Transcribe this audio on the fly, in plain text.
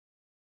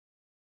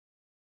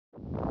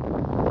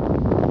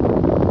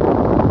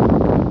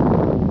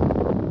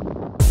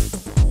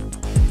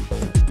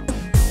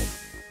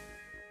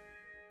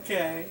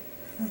Okay.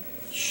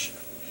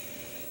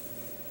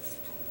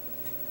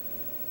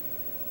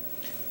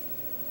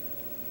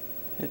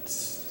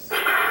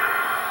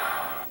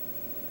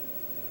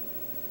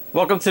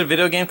 Welcome to the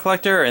Video Game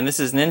Collector, and this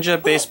is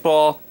Ninja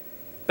Baseball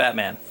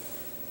Batman.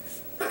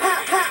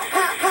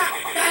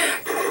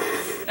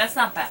 That's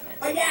not Batman.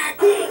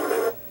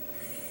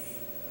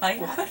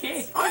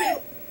 Okay.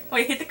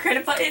 Wait, hit the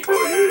credit button.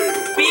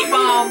 Beat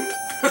bomb.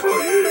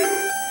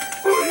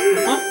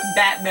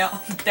 Batman.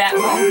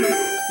 Batmom.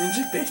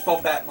 Ninja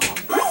Baseball Batmom.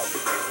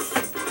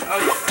 Oh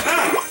yeah.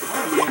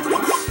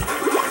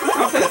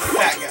 I'll play the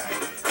fat guy.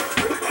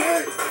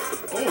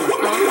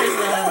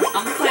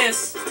 I'm gonna play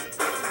as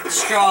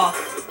Straw.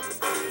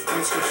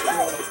 Mr.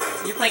 Straw.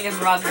 You're playing as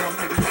Roger. I'm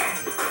playing as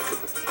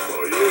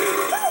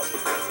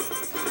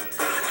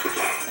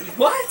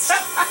What?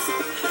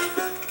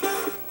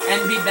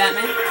 And beat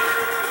Batman.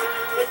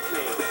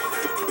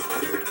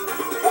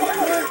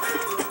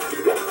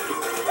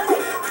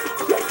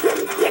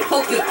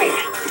 Poke you.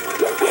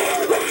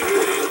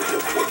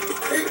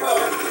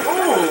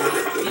 Oh!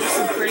 These are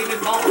some pretty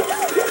good balls.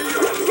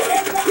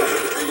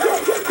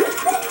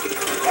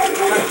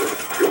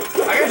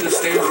 I gotta just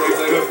stay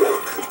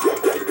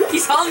there.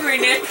 He's hungry,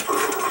 Nick.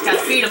 Gotta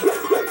feed him.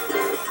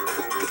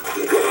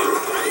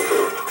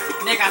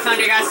 Nick, I found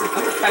you guys some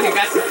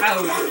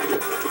code.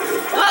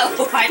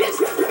 Whoa, I just...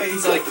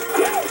 He's like...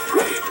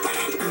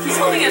 He's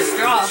holding a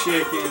straw.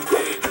 Chicken.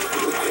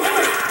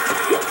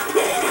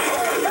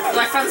 Oh,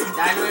 I found some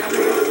dynamite over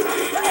here.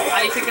 How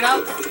do you pick it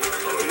up?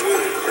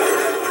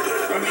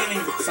 I'm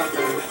eating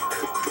something.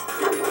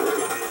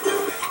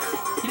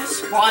 He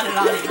just spawned it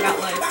on it and got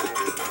life.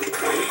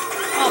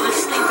 Oh, they're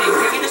sleeping.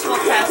 Can we just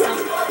walk past them?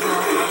 No,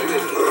 probably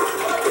not.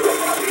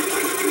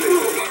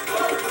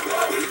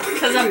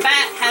 Because a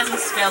bat has a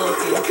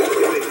skeleton.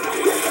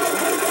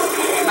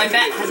 My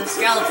bat has a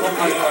skeleton. Oh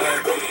my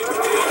god.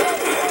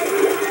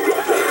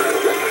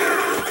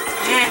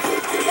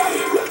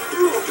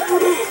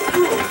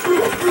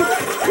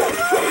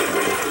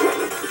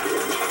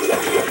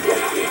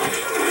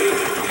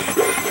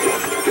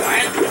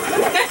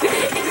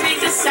 It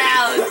makes a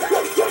sound.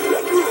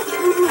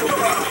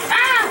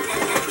 Ah!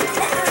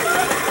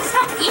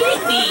 Stop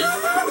eating me!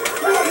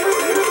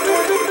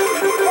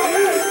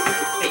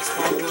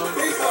 Baseball glove.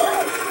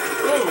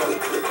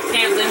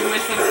 Can't live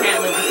with them, can't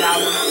live without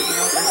them. You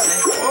know what they say.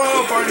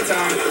 Oh, party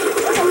time.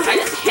 I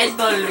just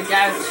headbutted a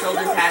guy with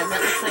shoulder pads. That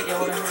looks like it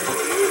would have hurt.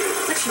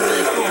 It's actually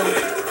really cool.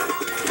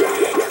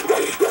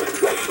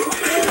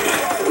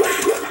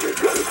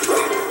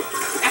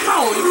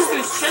 Ow! He just threw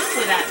his chest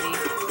at me.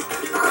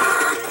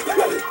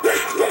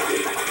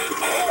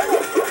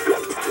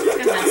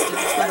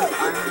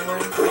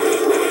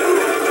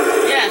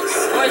 Yes,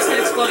 always hit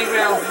exploding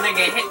barrels and then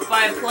get hit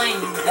by a plane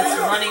that's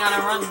running on a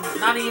run.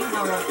 Not even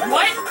a run.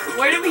 What?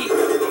 Where did we?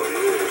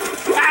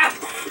 Ah!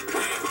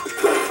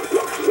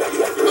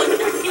 Look at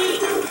their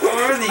feet. What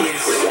are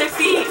these? Look at their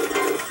feet.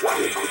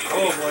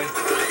 Oh boy.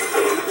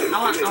 I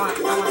want this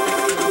food.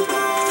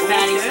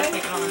 Fatties are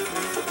taking on the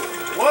food.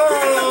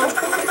 Whoa!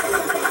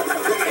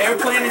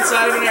 Airplane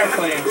inside of an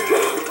airplane.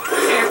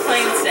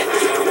 Airplane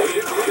section.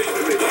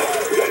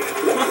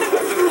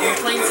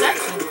 Airplane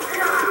section.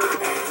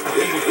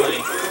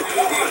 Plane.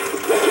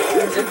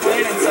 There's a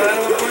plane inside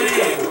of a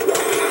plane.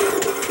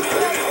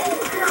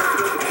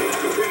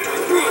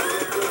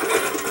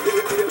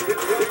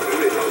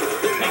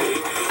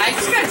 I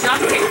just got a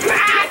jump kick.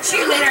 Ah!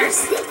 Cheerleaders!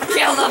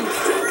 Kill them!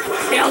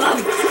 Kill them!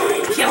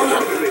 Kill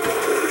them!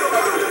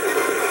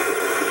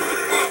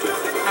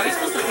 How are we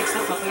supposed to pick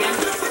stuff up again?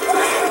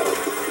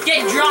 Get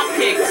drop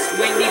kicks,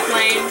 windy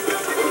plane.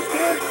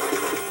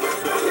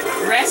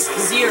 Rest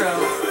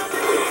 0.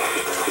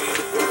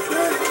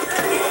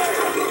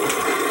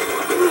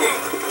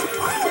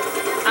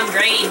 I'm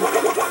green.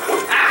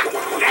 Ah!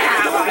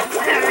 Come on,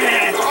 come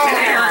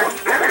on.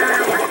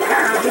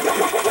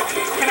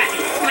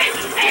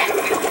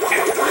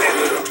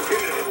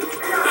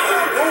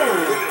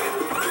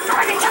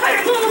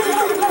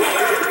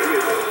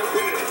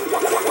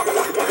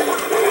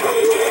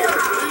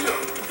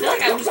 I feel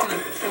like I'm just gonna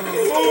kill him.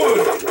 Food!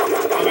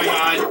 Oh my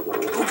god.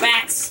 Oh,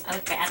 bats. I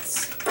like bats.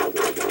 I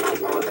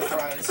want the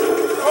fries.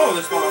 Oh,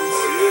 there's bombs.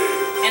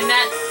 And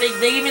that, they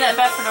gave me that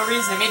bet for no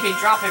reason. They made me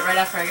drop it right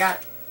after I got...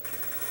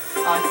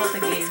 Oh, I felt the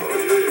game.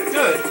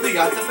 Good, we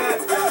got the bet.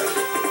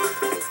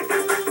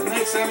 The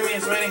next enemy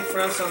is waiting for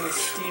us on the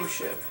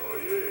steamship.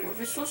 Were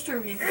we supposed to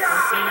read the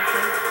whole thing?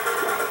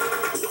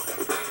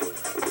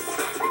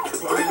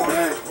 What are we going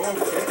at?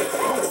 Okay.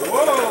 Oh,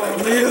 whoa!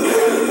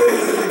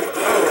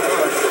 Oh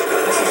gosh.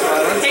 This is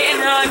violent. Hit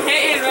and run!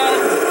 Hit and run!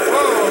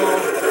 Whoa!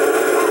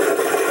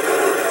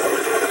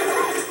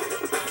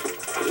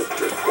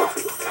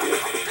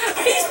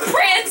 He's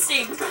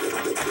prancing!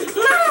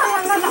 La la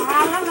la la la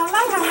la la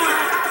la la.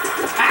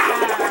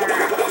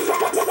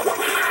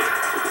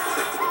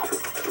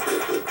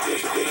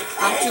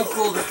 I'm too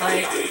cool to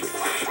fight.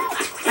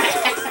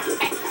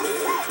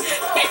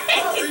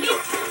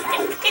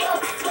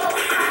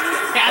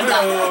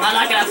 I'm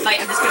not gonna fight.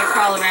 I'm just gonna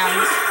crawl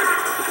around.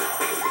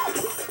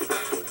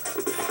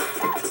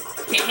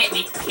 Can't hit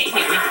me. Can't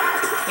hit me.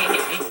 Can't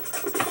hit me.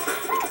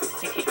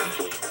 Can't hit me.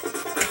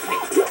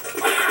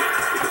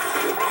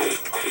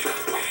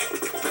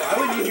 Why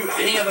would you do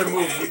any other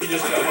move? You could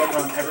just go home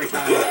run every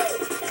time.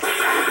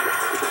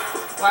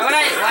 Why would I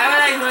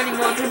do any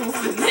more than move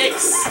than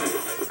this?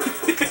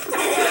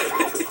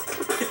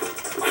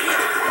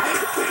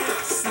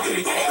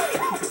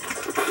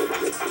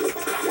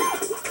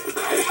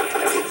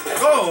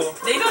 Oh!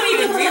 They don't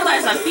even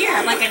realize I'm here.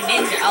 I'm like a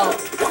ninja. Oh.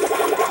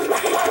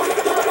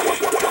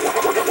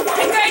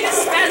 That guy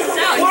just spazzes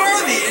out. What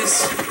are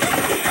these?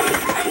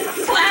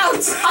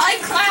 Clouds! High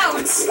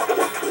clouds!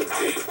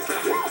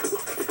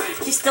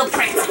 He's still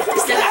prancing.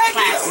 He's still got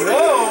class.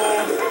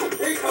 Whoa!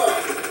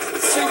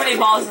 Too many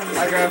balls in I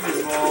there. grabbed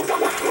his ball.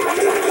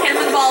 Hit him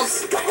with the balls.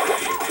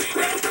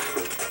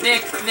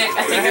 Nick, I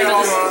think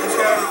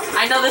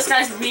I know this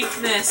guy's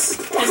weakness.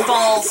 His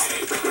balls.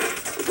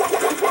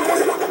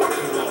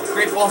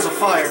 Great balls of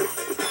fire.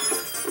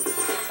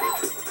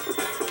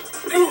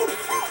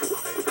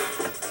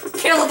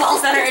 Kill the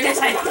balls that are in his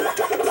head.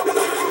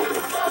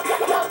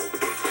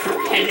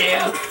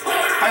 Hello.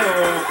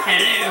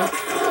 Hello.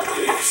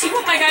 See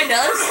what my guy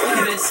does? Look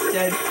at this.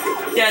 Dead.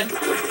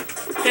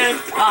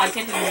 Oh, I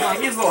can't do it.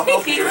 He's a little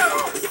healthier.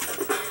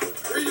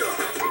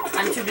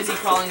 I'm too busy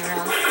crawling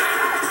around.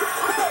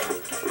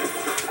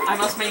 I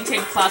must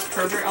maintain class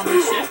pervert on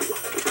this ship.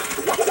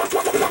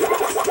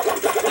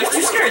 They're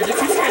too scared.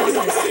 Look at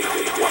this.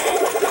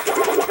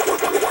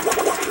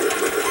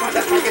 What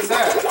the heck is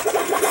that?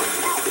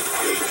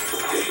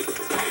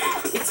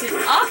 It's an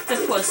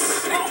octopus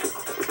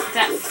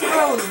that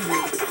throws me.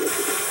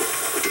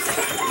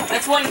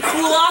 That's one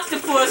cool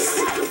octopus.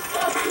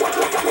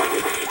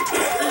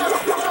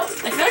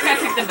 I feel like I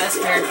picked the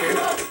best character.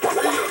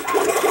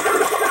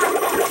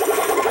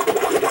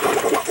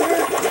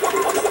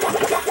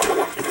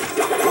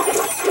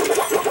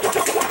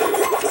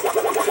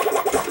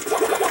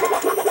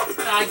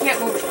 I can't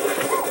move.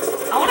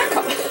 I wanna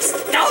come.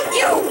 Don't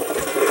you!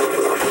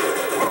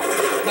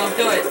 Don't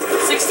do it.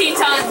 16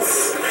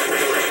 tons.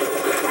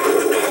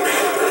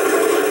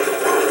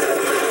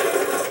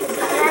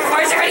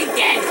 Where's already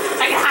dead?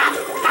 I can hop.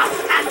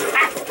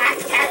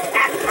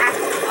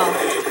 Oh.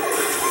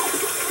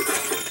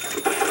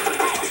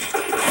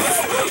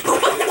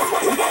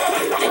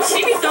 Did you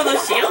see me throw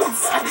those shields?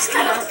 I just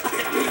kind of.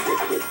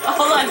 Oh,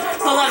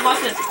 hold on,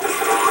 watch this.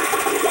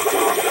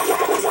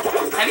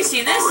 Have you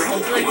seen this? They're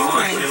like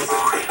boomerangs.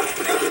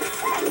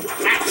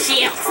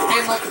 Shields,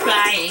 they're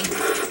multiplying.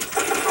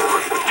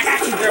 I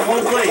got you. They're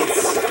whole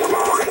blades.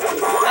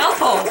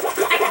 Oh,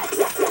 I got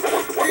you.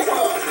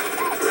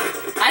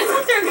 I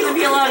thought there were gonna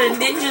be a lot of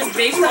ninjas,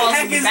 baseballs,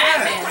 and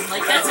Batman. That?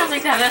 Like that sounds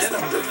like the best.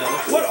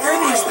 What are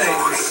these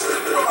things?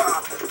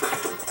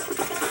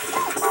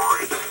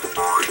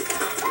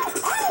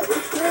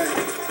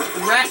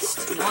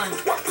 Rest one.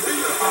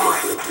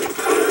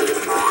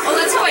 Oh,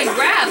 that's how I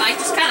grab. I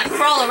just kind of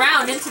crawl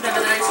around into them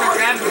and then I start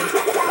grabbing them.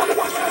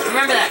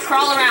 Remember that.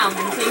 Crawl around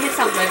until you hit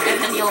something and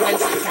then you'll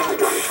eventually kill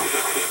it.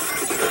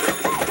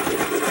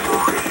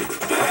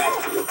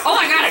 Oh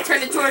my god, I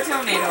turned into a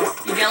tornado.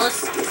 You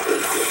jealous?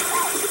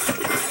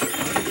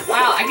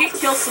 Wow, I can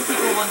kill some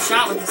people in one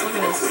shot with this. Look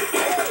at this.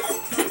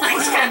 I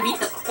just kind of beat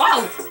them.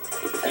 Wow!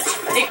 Did you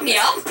pick me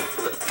up?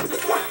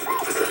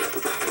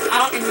 I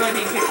don't enjoy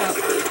being picked up.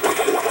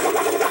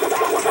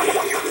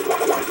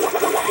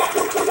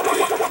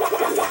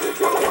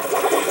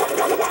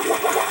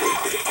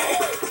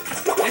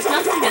 There's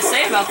nothing to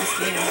say about this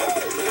game.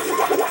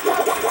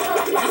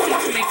 Nothing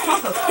to make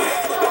fun of.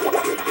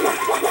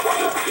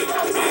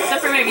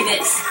 Except for maybe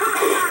this.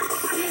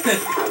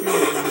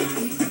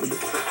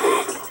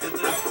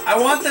 I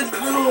want the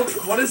little...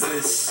 What is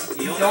this?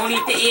 Eel? Don't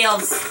eat the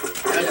eels.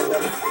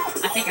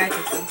 I think I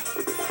took them.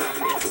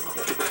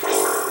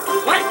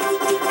 What?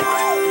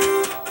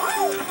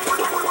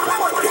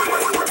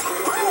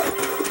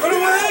 Run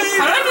away!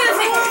 How do I do the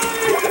thing?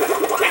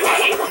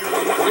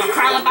 I'm gonna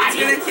crawl up on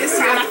you.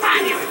 Crawl up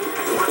on you.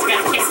 It's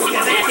gonna kiss me.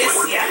 It's gonna kiss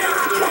you.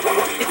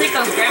 You think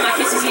those grandma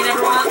kisses you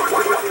never want?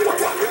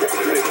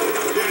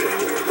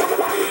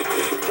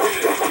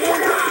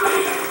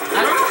 I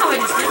don't know how I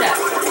just did that.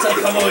 So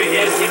come over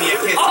here and give me a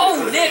kiss.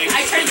 Oh, Nick!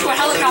 I turned into a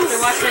helicopter.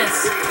 Watch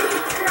this.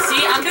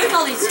 See, I'm doing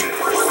all these.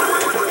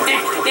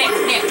 Nick.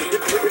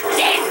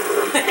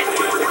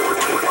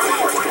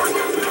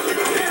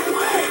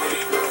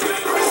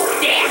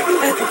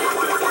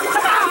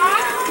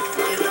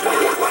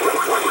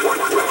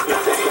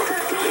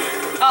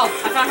 Oh,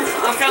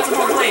 I found some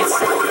home plates.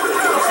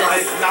 What's this?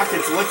 I knocked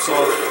its lips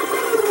off.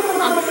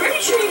 I'm pretty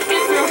sure you can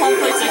throw home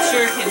plates like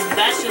shurikens, but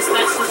that's just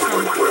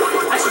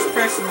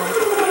personal.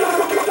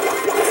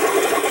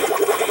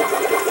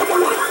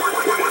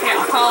 Here,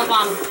 I'll crawl up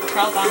on him.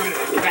 Grab him.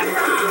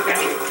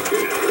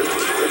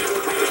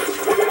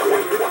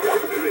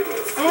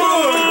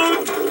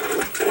 Food!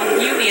 Well,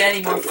 you need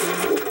any more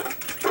food.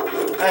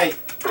 Hey,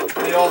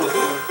 I need all the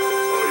food.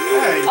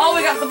 Hey. Oh,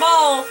 we got the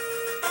ball!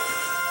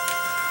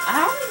 I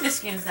don't think this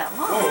game's that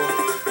long. Oh.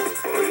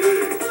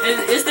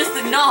 Is this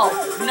the no?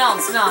 No,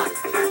 it's not.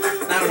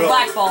 Not at all.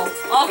 Black ball.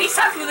 Oh, he's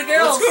talking to the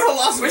girls. Let's go to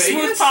Las We're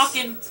Vegas. smooth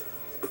talking.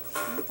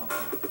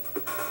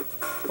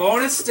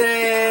 Bonus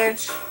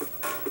stage.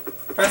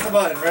 Press the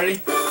button.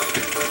 Ready?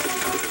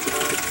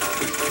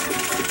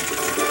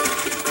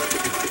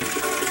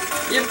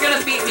 You're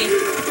gonna beat me.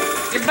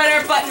 You're better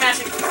at button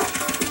mashing.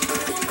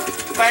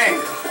 Bang.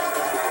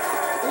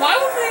 Why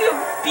would we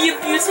be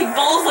abusing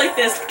balls like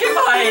this? Come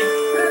on.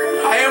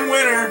 I am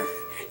winner.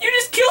 You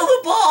just killed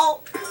the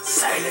ball.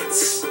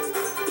 Silence.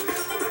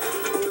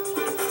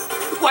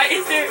 Why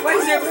is there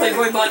a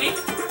Playboy bunny?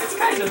 It's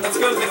kind of. Let's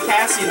go to the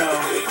casino.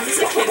 Is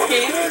this a kid's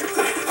game?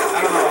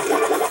 I don't know.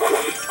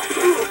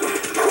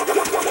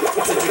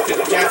 It's a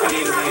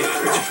Japanese game.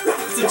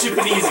 It's a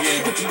Japanese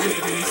game.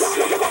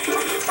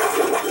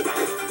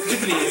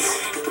 Japanese.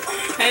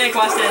 Hey Nick,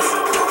 watch this.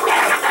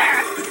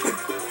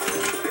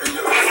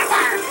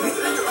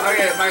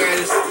 Okay, my guy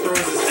just throws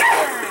his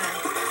stuff.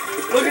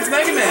 Look, it's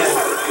Mega Man.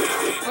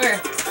 Where?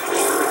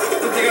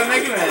 Look, they got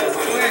Mega Man.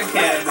 Where?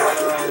 Cannon.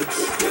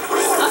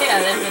 Oh yeah,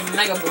 there's the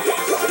Mega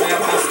Boosters. Yeah,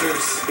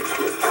 Busters.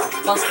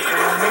 Buster.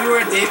 Maybe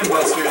we're at Dave and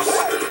Buster's.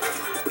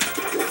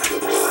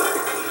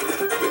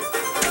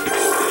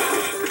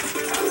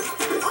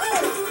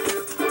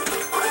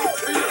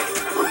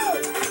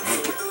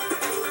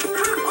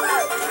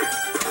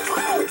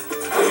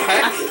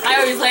 I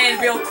always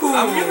land real cool.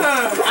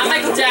 I'm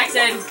Michael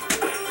Jackson.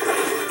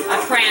 I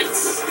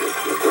prance.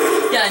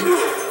 Done.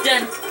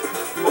 Done.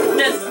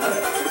 Done.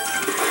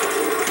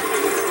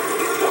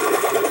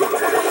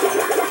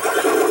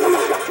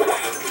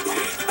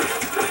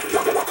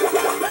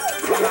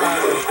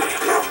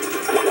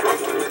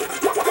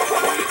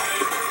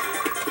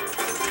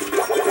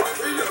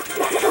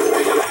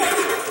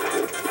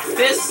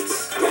 Fists.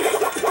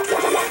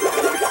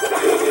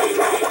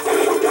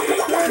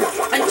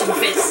 Punching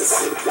fists.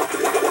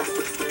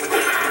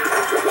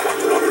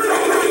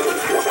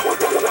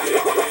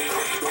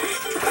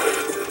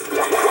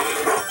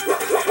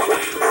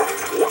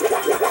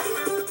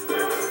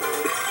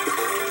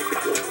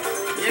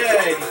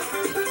 Yay.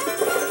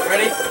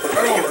 Ready?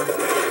 Run over.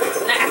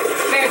 Nah,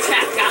 bear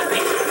trap got me.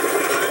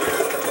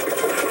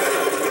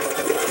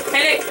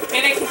 Hit it,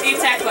 hit the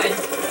attack button.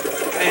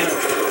 Bam.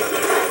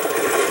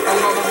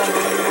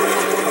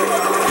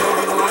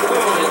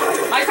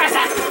 My car's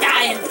not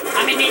dying.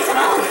 I'm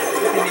invincible.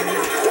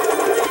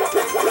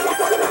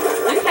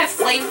 Look at that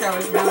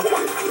flamethrowers now.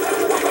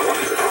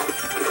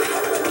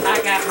 I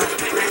got my.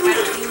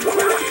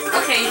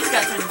 Okay, you just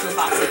got turned into a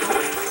popsicle.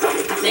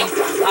 I think.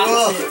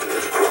 Opposite.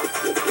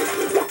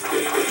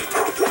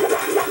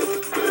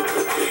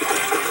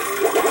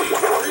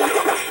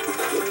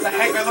 What the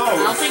heck are I don't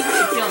those? think we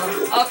should kill them.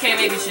 Okay,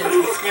 maybe we should. I'm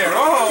scared.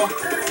 Oh!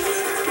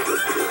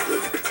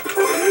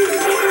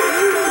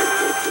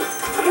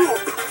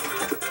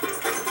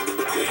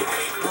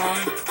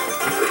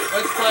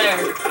 Which player?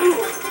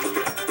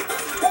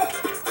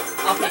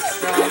 I'll pick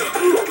strong.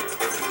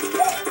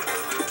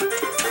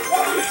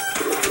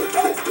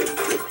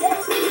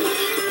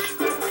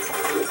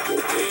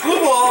 Blue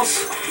balls!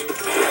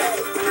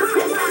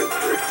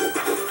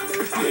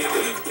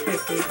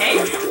 Hey,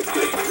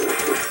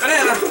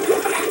 Banana!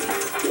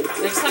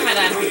 next time I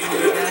die, I'm picking the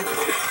other guy.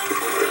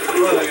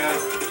 What other guy?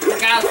 The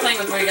guy I was playing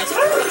with where he goes,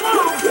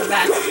 the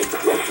bats.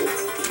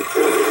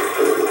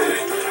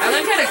 I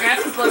learned how to grab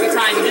people every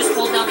time. You just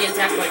hold down the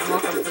attack button and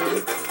walk up to them.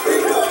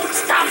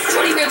 Stop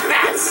shooting their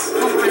bats!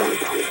 Home run.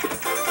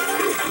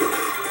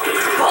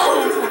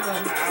 Boom! Home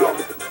run.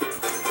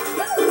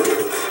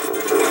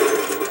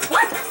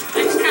 What?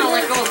 I just kind of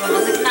let go of them. I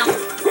was like, no.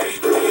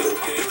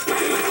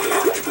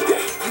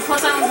 And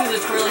plus I don't do the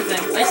twirly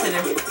thing. Listen.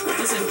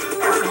 Listen.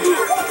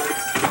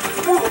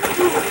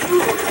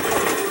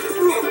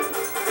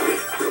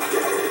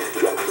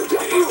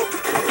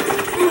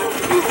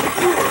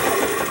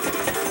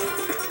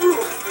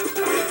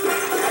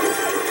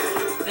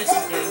 This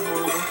is getting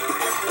horrible.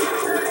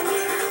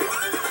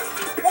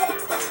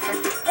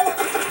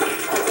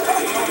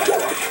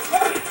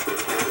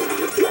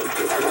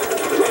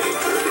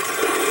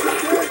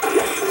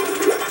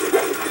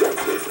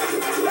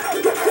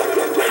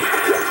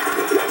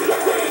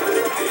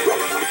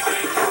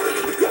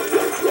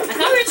 I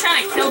thought we were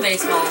trying to kill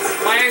baseballs.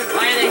 Why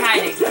are they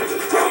hiding?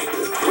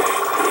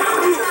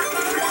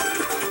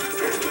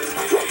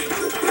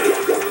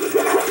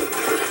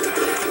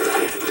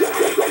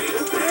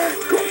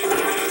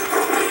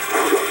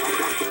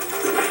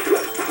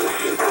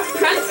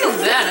 Kind of feel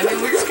bad. I mean,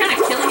 we're just kind of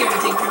killing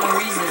everything for no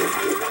reason.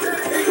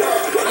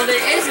 Well,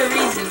 there is a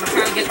reason. We're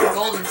trying to get the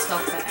gold and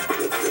stuff back.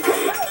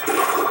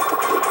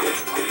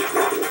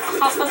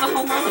 How about the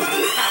home run?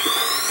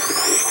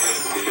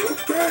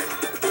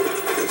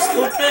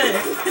 Stupid.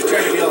 He's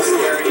trying to be all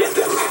scary and it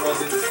just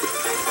wasn't.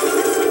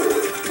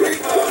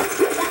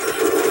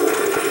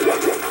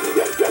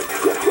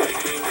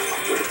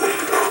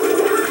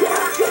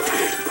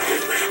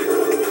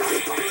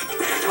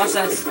 Watch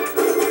this.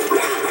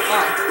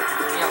 Oh.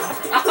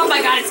 Yeah. Oh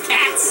my god, it's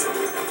cats!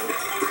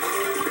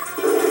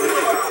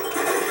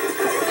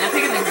 I'm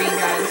picking the green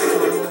guy. This is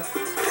horrible.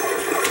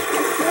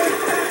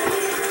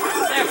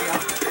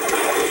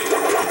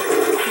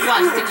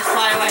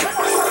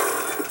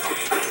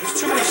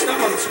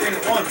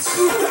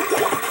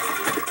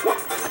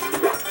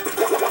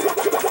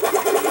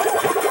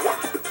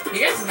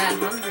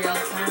 got hungry all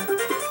the time.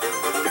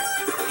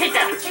 Hit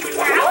that! Hit the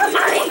cow!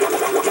 Money!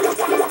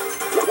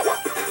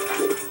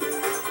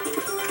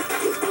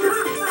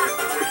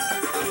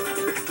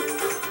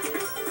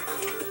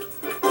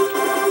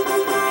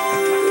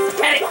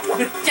 Hit it!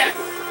 Get it!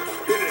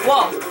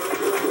 Whoa!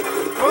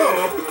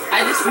 Whoa! I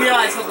just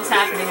realized what was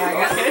happening. I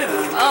got Okay,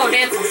 then. Oh,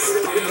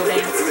 dances! Go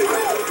dance.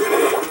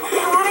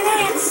 I wanna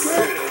dance!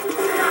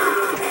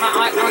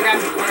 I'm gonna grab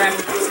it.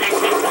 Snack,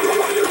 snack.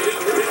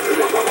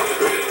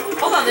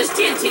 Hold on, there's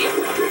TNT.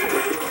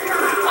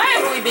 Why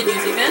haven't we been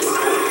using this?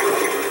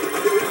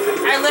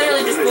 I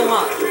literally just blew 'em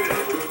up.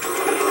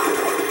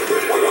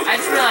 I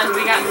just realized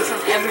we got this on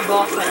every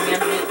boss fight and we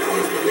haven't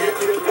used it yet.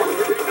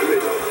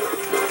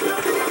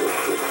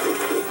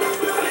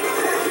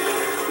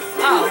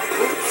 Oh,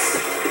 oops.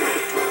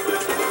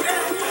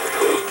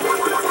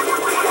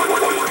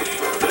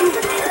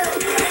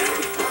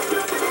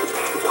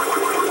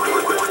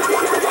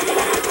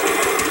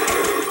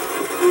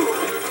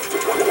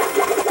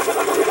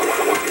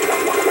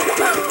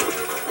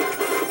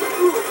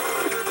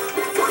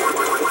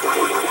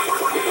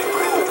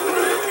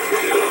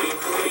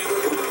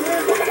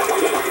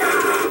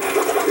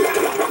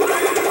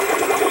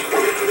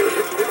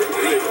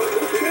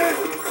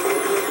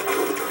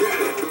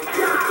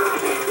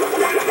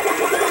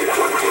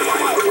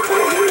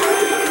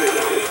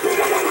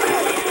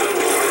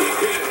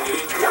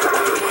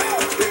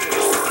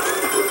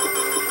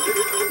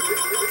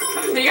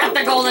 We got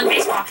the golden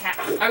baseball cap.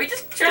 Are we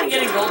just trying to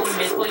get a golden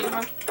baseball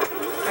uniform?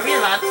 Are we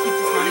allowed to keep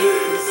this money?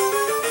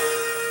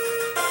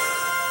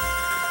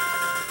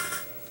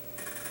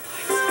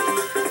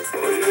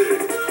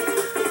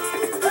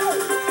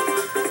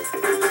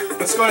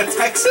 Let's go to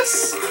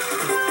Texas?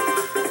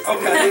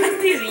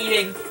 Okay. He's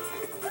eating.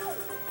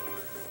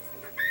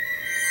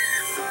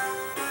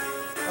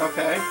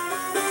 Okay.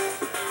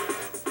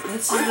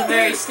 This is a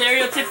very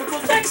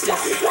stereotypical Texas.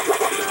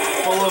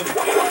 Full of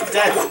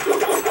dead.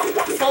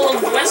 Full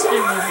of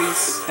Western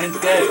movies. And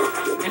dead.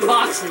 And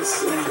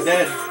boxes. And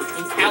dead.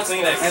 And cow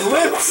And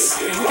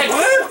lips! And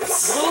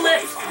lips! Blue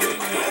lips.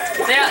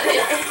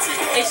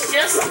 It's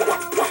just...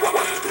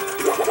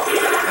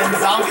 And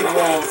zombie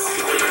walls.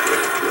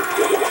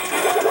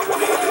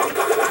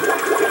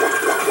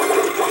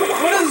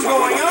 What is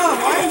going on?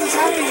 Why is this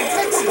happening in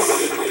Texas?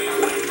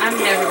 I'm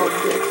never going to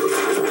Texas.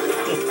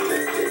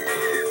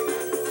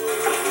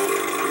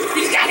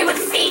 He's got it with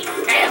feet!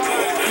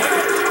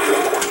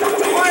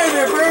 Why are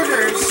there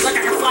burgers? Look, I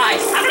can fly.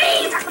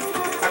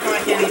 How come I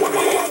can't eat them?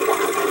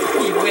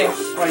 You wish.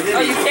 Oh, I did.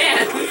 Oh, you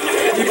can.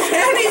 You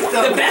can't eat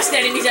them! The best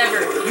enemies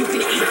ever. You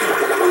can eat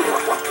them.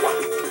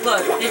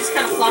 Look, they just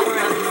kind of flop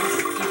around and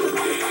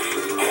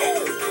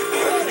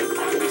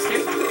just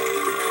eat them.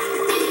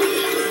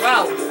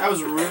 Wow. That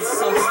was rude. It's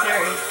so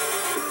scary.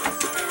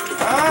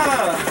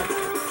 Ah!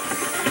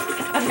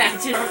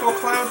 Imagine. Purple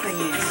cloud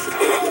thingies.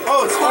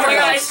 Oh, it's Oh my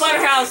god, it's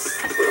Splatterhouse.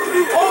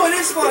 Splatterhouse. Oh, it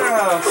is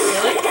Splatterhouse.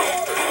 Really?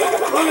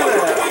 Look at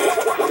that.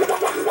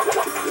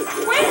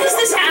 When does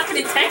this happen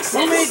in Texas?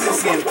 Who made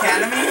this game?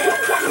 Academy?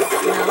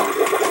 No.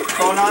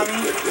 Konami?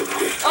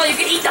 Oh, you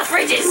can eat the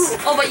fridges.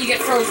 Oh, but you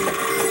get frozen.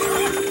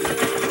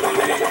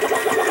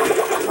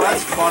 Oh,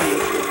 that's funny.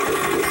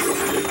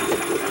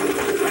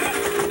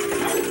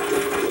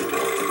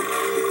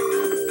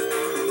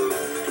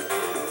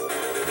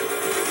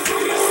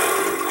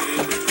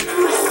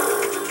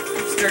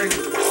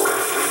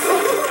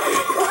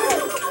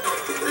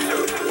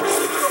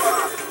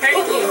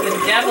 Apparently the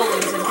devil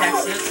lives in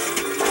Texas.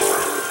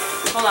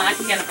 Hold on, I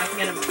can get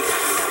him,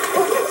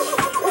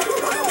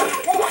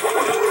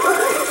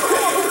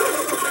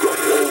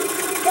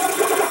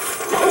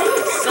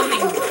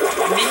 Something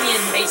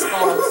minion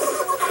baseballs.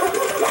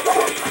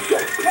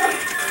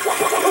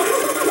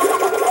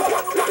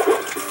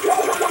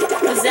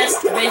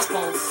 Possessed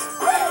baseballs.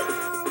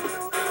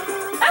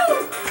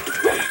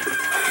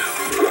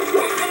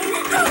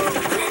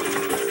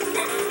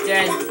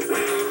 Dead.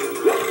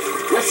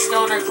 The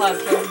stoner club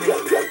killed me.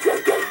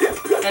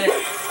 Get it.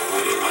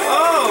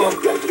 Oh!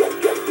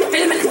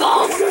 Hit him in his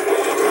balls!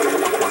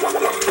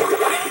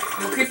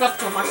 I'm gonna creep up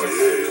to him, watch this.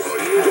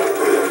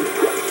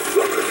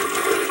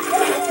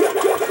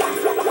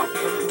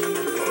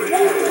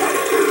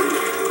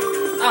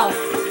 Oh,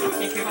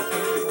 can't creep up to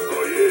him.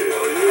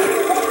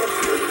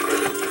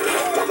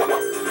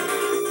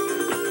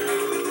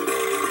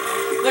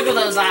 Look at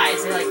those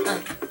eyes, they're like,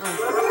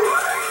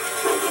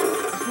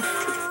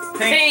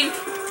 Pink!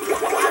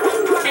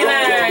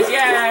 Killers,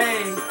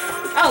 yay!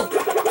 Oh!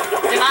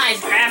 Them eyes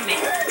grab me.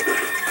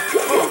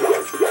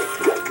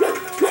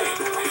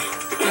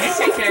 Did you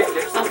say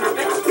characters on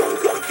purpose?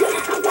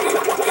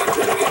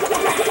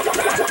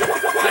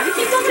 Why do you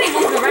keep somebody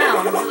moving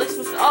around? Is it like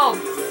supposed to... Oh!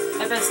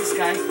 I bet it's this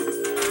guy.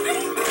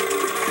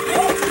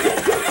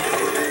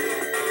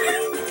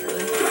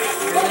 Really?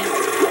 Really?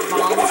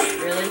 Bombs?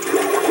 Really?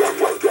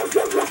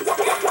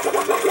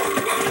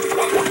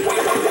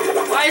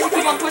 Why does he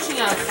keep on pushing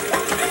us?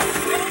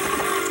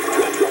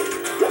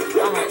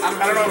 I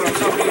don't know what I'm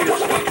so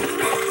confused.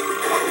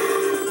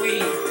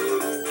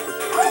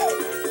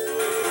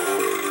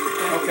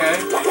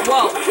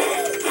 Whoa.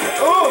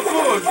 Oh,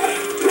 food!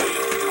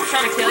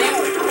 Trying to kill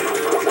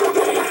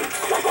you?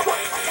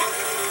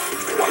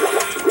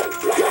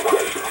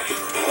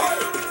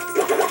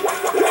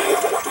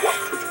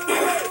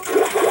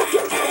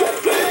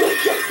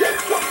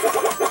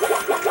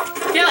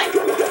 Kill it!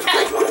 Kill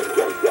it!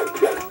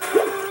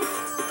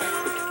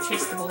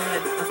 Chase the bullet,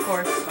 of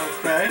course.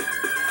 Okay.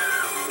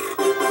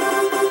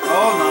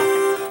 Oh no.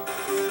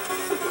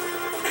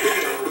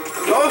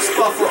 Ghost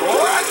Buffalo!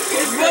 What?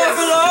 It's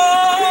Buffalo!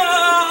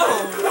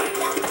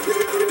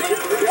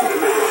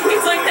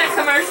 It's like that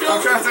commercial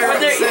I'm trying to figure out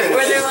what this is.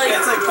 where they're like,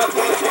 It's like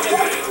buffalo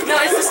chicken. no,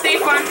 it's the State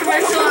Farm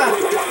commercial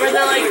where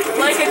they're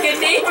like a good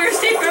neighbor,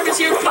 State Farm is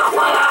your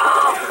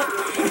buffalo.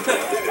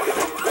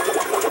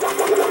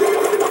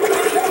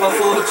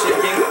 Buffalo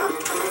chicken.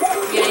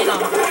 Yeah, you know.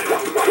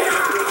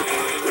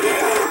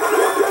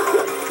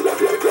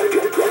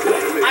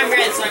 I'm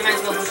red, so I might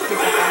as well just keep it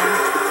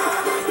on.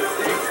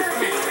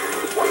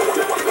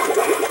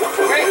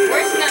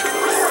 Where's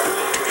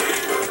that?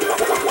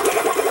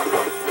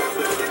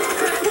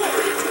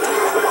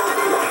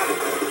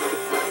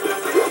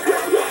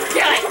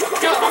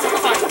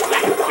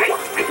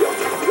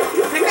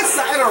 Pick a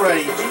side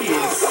already,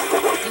 jeez.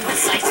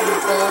 Indecisive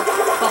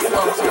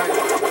buffalo, sorry.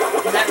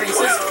 Is that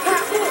racist?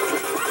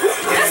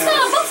 That's not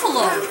a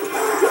buffalo!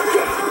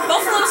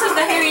 Buffaloes have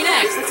the hairy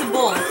necks. That's a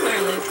bull,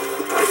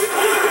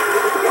 clearly.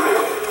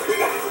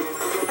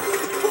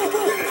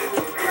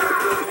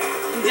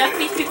 Do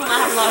Japanese people not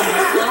have a lot of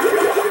buffalo?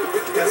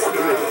 Guess not.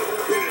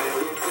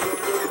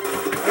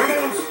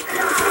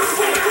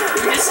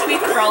 You just be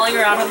crawling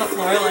around on the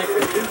floor like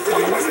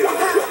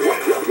confused.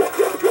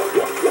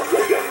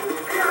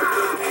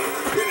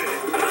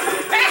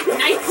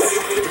 Nice!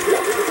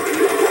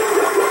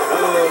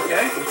 Oh,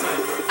 okay.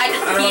 I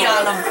just peed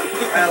on them.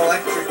 I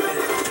electrocuted.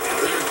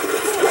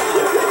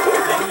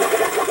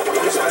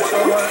 Any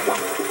special one?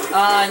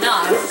 No,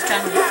 I was just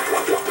kind of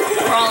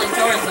crawling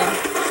towards them.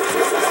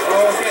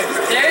 Oh, okay.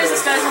 There is a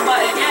special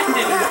button, yeah,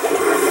 dude.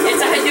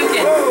 It's a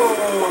Hadouken.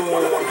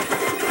 Oh!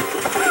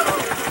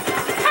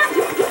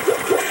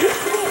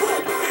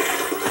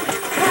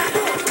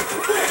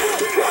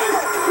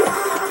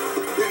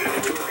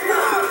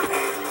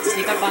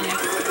 Sneak up on you.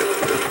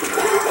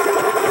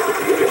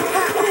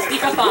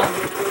 Sneak up on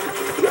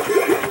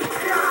him.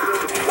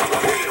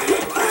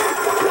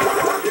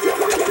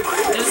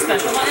 There's a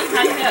special button?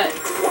 How do you do it?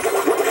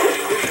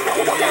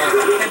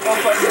 Hit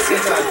both buttons at the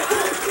same time.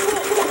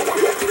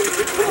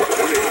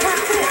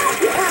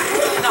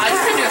 No, I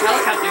just had to do a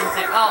helicopter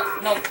thing. Oh,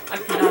 nope. I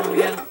peed on him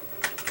again.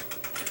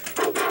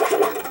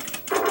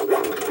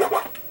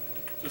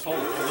 Just hold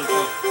it. Hold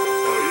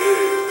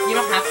it. You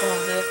don't have to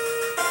hold it.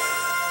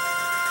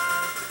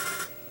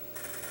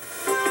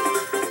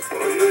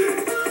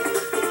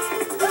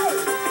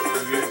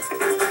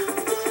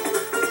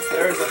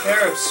 There's a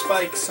pair of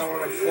spikes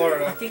somewhere in I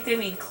Florida. think they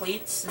mean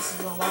cleats. This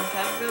is a long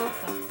time ago.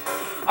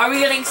 So. Are we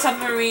getting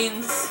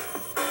submarines?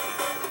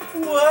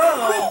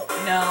 Whoa!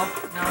 No,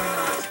 we're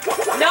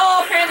not.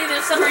 No, apparently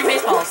there's submarine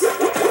baseballs.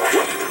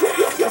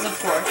 Because of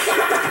course.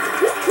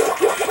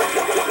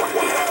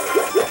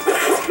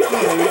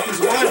 Because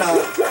why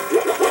not?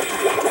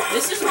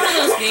 This is one of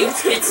those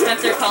games kids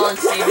spent their college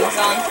savings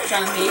on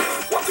trying to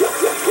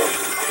beat.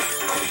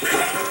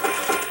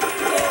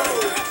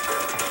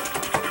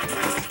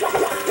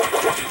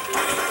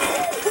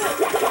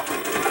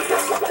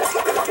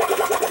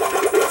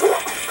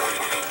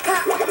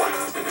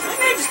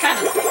 Maybe just kind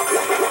of.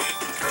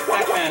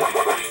 Pac-Man.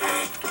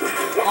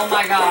 Oh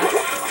my god.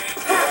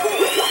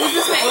 Who's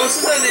this man? Oh, this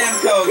is a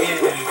Namco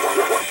game.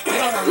 You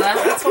don't know that.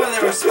 That's why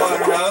they were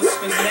Splatterhouse,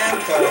 because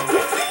Namco.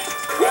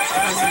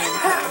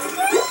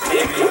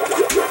 Maybe.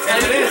 And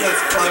it is,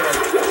 that's clever.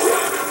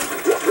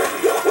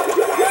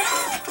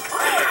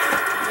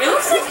 It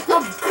looks like a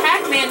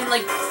Pac-Man,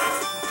 like.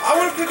 I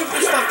want to pick up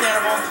the stuffed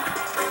animal.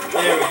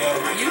 There we go.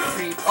 You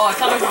creep. Oh, I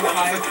thought it was on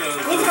fire.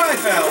 Look what I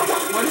found.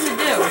 What does it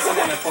do? It's in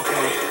a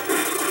Pokemon.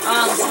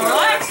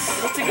 Snorlax?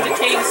 Looks like a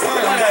decaying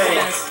Snorlax, Hey.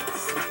 yes.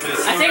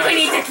 I think we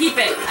need to keep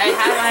it. I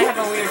have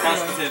a weird Couch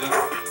feeling. potato.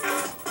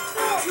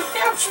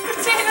 Couch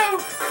potato.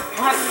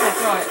 What happens if I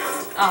throw it?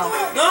 Oh.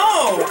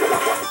 No!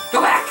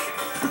 Go back!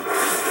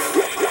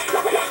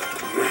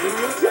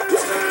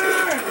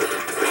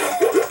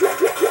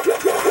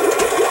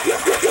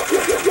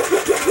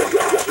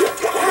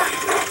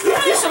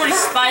 There's so many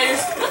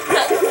spiders.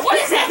 What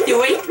is that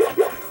doing?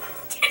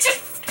 It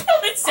just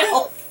killed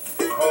itself.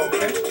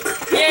 Okay.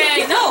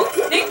 Yeah, no.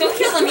 Nick, don't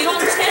kill them. You don't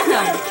understand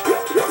them.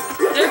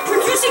 They're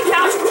producing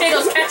couch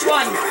potatoes. Catch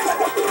one.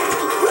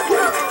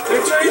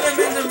 They're turning them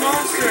into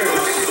monsters.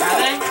 Are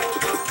they?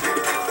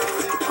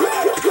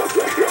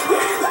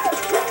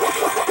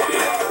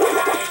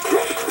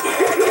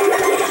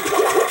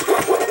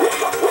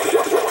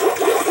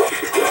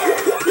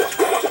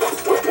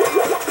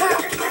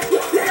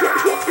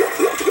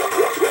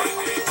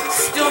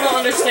 Still don't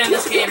understand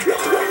this game.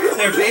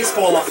 They're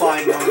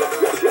baseballifying them.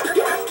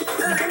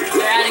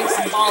 They're adding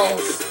some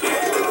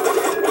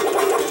balls.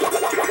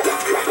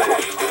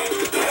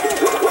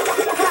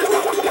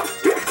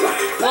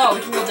 Whoa,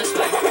 we can go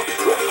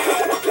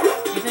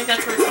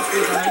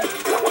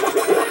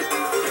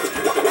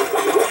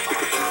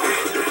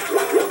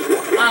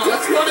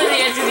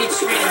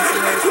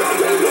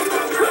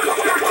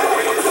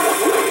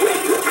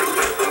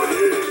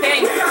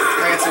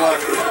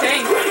left?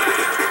 Pink.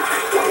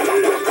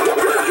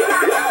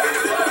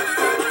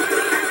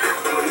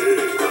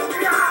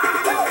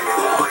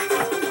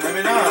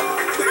 Maybe not.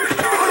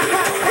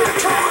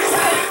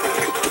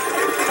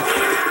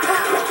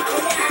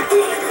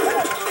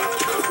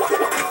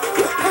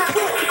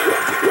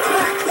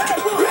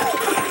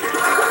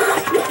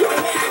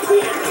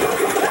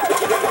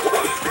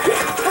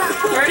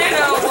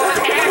 Tornado, what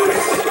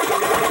hacks?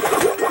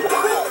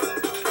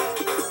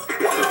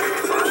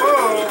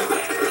 Whoa!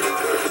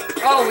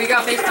 Oh, we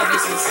got baseball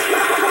bases.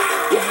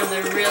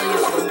 They're really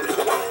useful.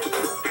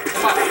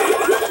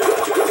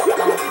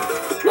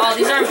 Oh,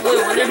 these aren't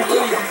blue. When they're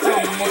blue, you can throw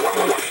them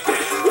multiple.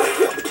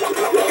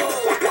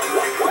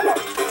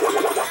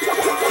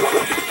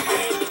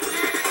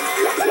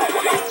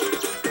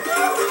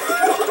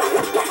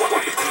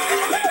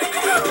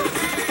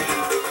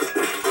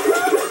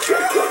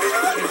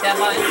 Hit that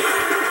button.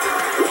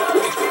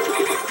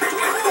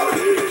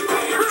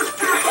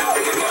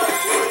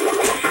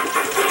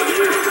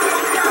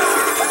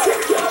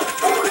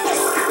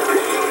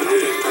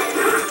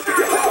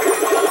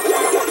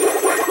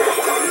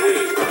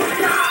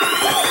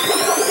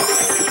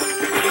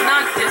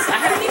 Not this. I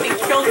haven't even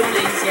killed one of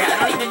these yet. I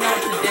don't even know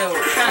what to do.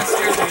 It kind of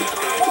scares me.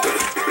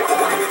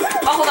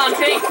 Oh, hold on,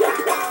 pink.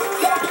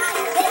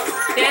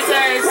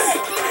 Dancers.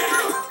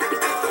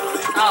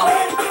 Oh,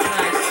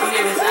 nice. You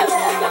gave us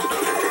absolutely nothing.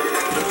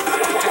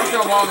 I can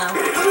throw a ball now.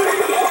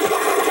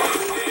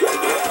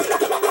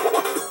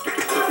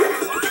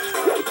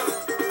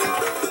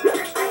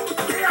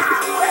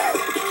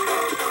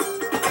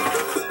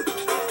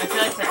 I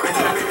feel like that I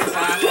have to go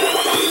back.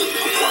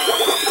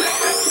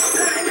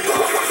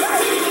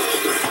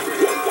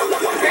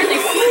 Apparently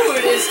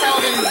food is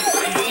held in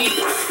deep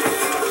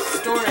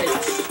storage.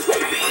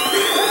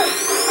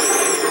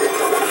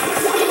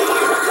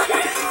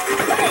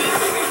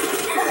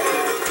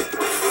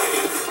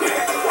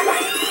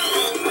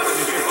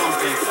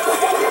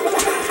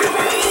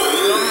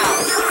 Little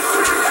house.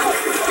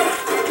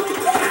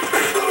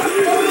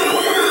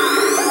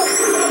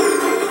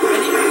 How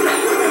do you do that?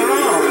 I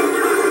don't know.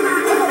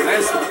 I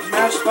just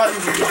mash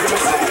buttons and do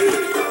this.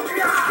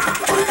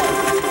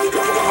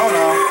 Oh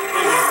no.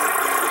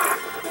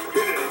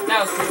 That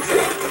was pretty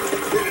good.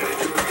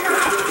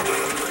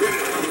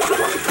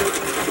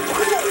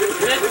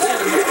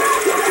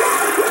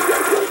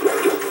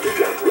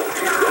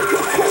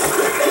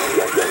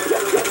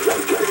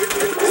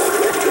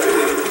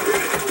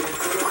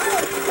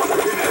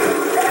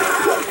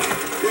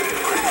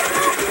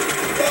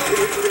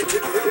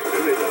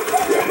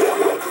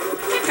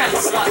 That kind of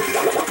sucks.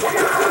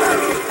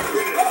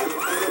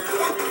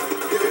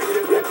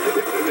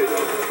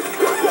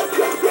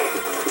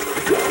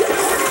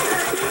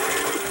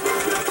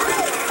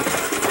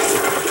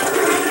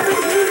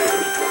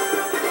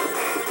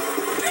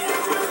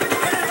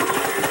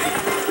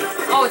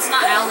 Oh, it's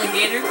not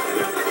alligator.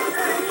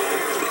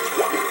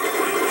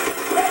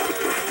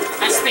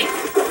 I speak.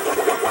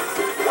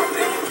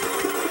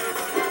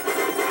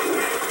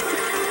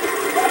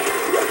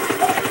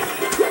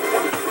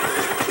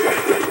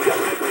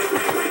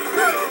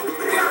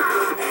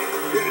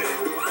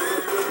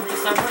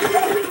 Just stop running.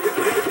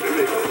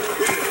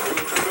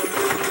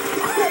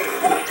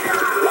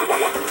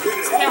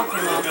 His tail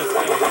came off.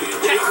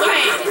 Check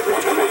away!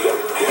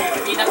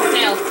 Need up your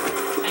tail.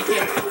 Thank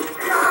you.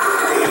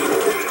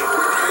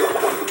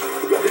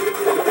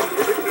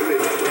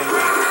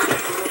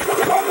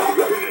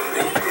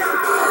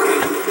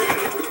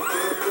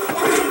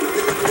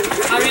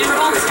 I mean,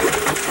 revolves.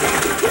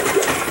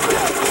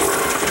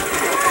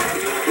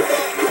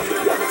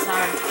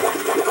 Sorry.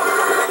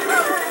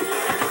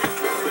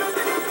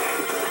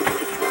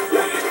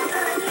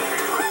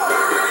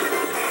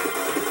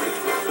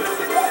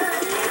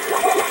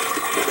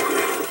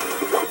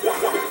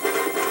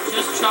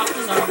 Just chopped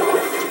his arm off.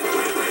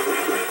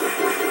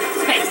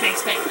 Spank, spank,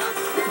 spank now.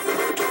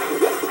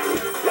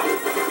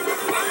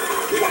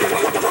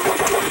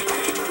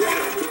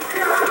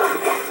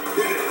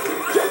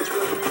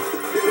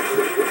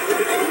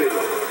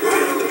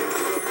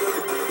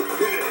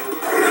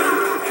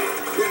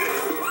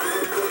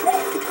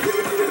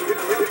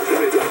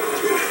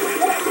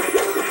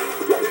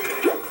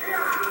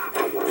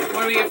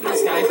 What do we get from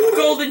this guy?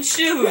 Golden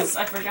shoes!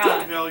 I forgot.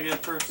 Maybe I'll get a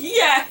purse.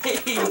 Yay!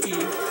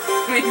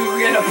 Maybe we'll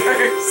get a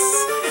purse.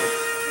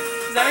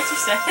 Is that what you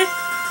said?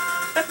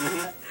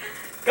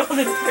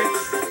 Golden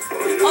purse.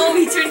 Oh,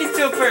 he turned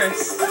into a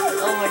purse.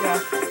 Oh my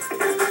god.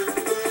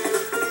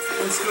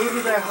 Let's go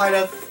to their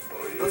hideout.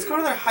 Let's go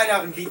to their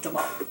hideout and beat them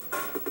up.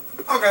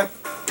 Okay.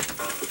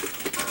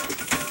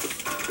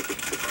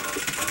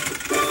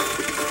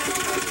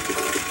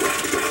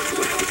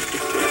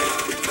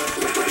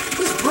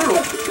 This is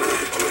brutal.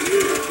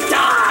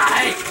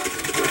 Die!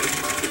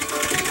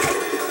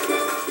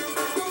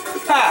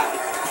 Ha!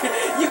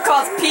 You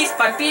caused peace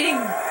by beating.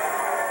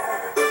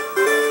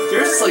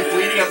 Yours is like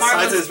bleeding out the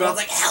sides of his mouth.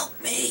 Like, help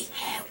me!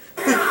 Help!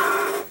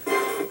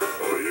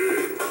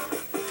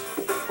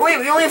 Wait,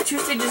 we only have 2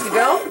 stages to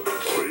go?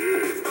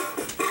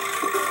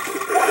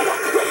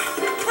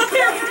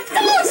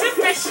 Those with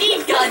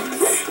machine guns!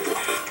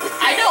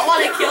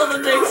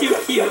 They're too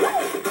cute.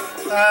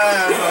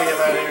 Ah, I'm gonna get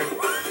out of here.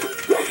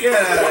 Get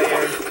out of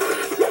here.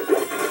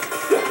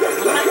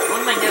 What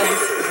am I doing?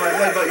 Before I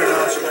headbutt your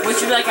nostrils. Would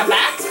you like a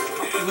bat?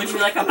 Would you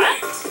like a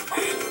bat?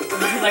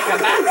 Would you like a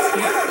bat?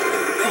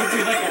 Would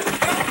you like a...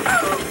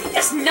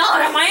 Just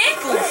gnawed at my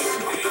ankles!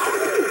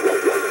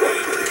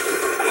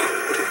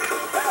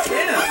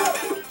 Yeah.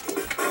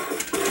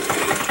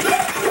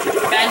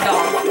 Bad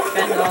dog.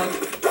 Bad dog.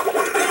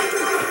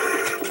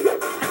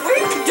 Where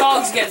do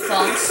dogs get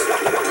thumbs?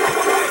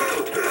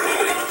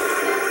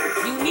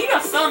 You need a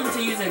thumb to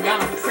use a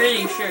gun, I'm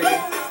pretty sure.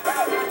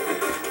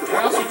 Or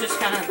else you just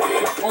kind of...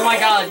 Oh my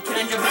god, can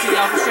I jump into the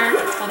officer?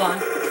 Hold on.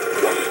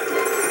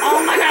 Oh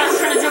my god, I was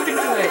trying to jump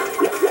into it.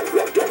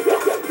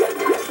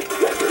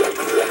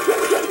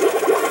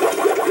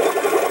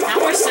 Now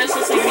we're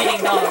senselessly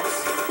beating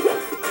dogs.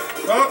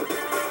 Oh.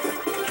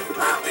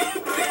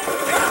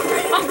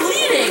 I'm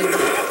bleeding!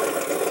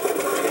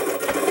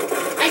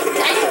 I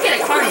didn't get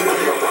a card here.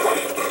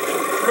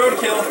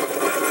 Roadkill.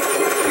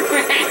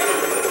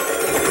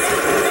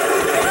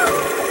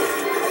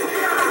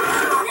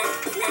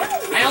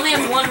 I only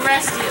have one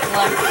rest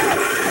left.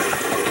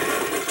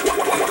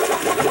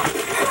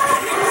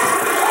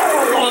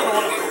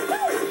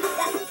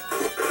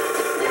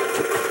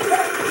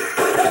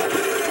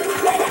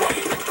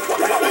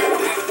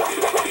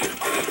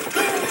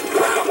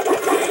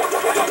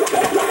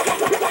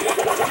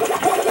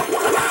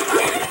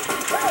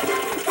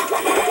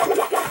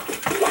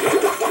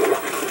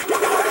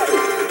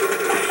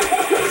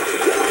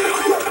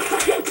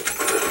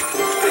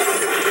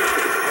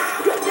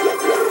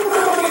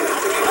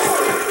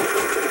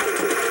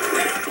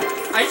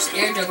 I just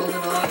air juggled the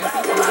dog.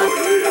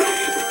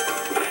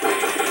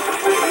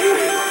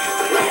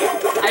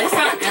 I just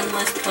found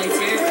endless plates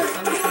here.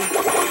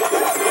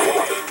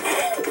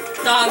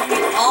 Dog,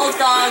 all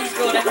dogs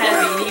go to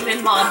heaven,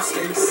 even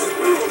monsters.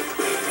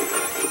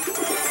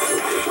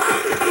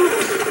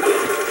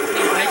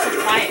 Hey, why is it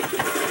quiet?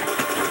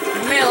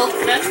 Milk,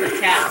 that's for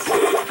cats.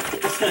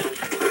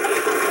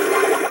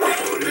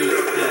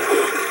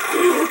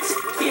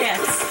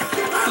 Yes.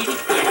 Kitty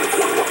cats.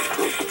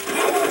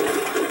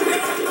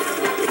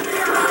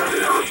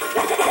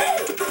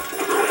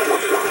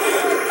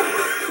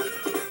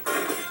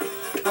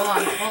 Hold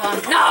on.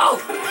 No!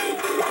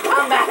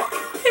 Come back!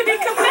 Baby,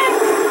 come back!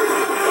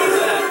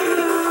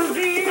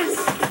 Movies!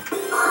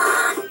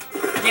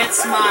 Get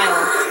smile.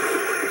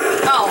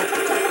 Oh.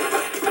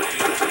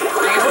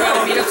 I guess we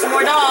gotta beat up some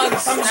more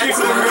dogs. I'm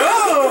just gonna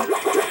go.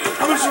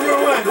 How much did we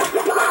win?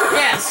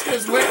 Yes,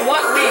 because we're...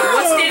 what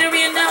state are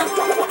we in now?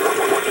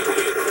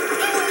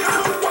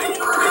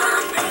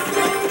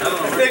 I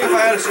think if I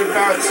had a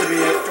superpower, this would be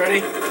it.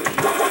 Ready?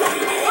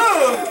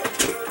 Oh!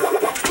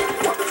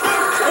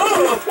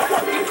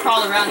 You can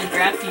crawl around and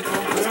grab people.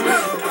 That's my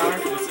superpower.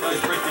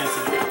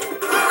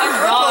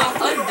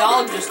 A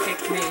dog just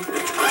kicked me.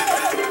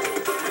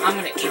 I'm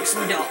gonna kick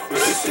some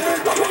dogs.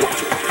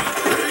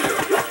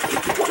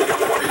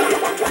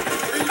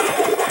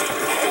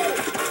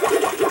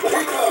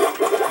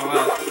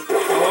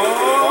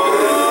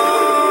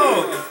 Oh!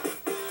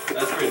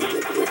 That's pretty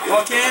neat.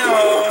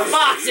 Volcanoes!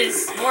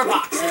 Boxes! More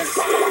boxes.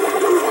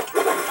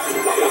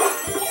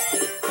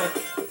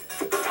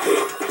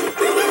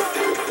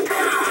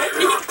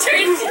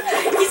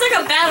 He's like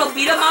a battle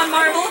beat him on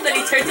marble, then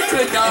he turns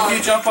into a dog. If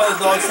you jump on the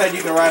dog's head,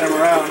 you can ride him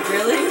around.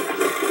 Really?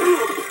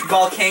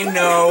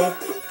 Volcano!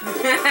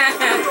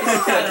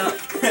 Shut up.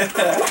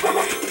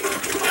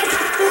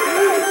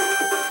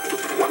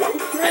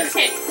 I just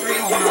hit 3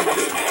 home runs.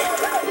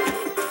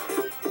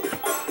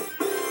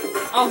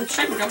 Oh, let's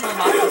try to jump on the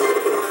boxes.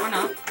 Or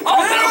not.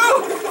 Oh,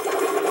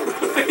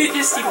 no! You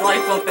just see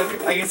life up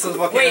everywhere. I guess those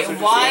volcanoes Wait, are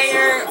just why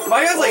are...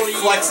 my guy's like Oh,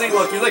 yeah. flexing.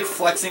 Look, he's like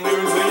flexing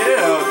moves with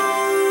you.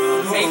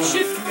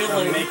 Makeshift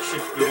villain.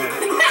 Makeshift villain.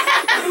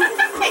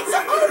 It's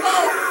a hobo!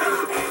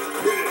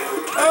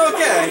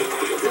 Okay.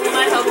 So we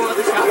might hobo with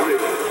a shower.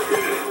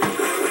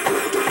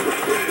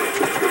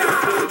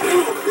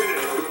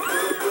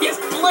 He has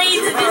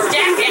blades in his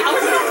jacket. How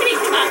is he not getting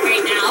caught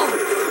right now?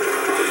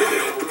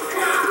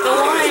 The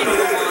wine!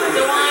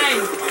 The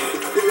wine!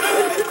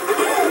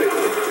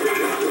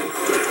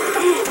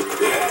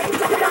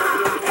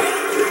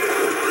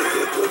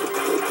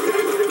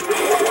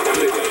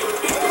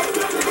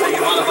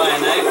 You wanna buy a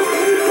knife?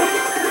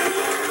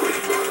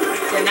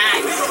 The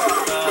knives.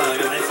 Oh, I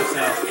got nice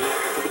yourself.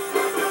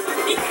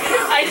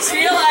 I just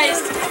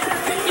realized.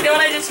 You know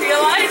what I just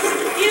realized?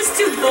 He has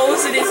 2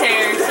 bows in his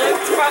hair, so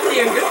it's probably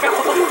a girl.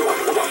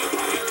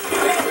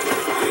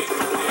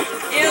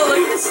 Ew, look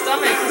at his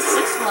stomach. He's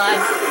 6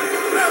 flat.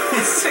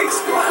 He's 6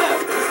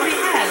 flat. That's what he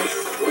has.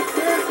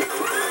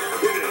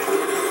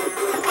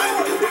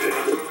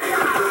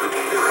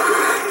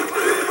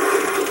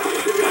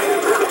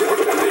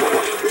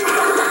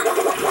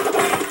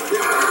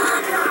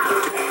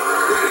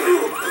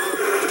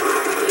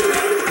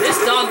 This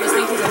dog must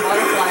think he's a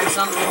butterfly or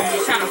something.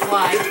 He's trying to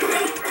fly.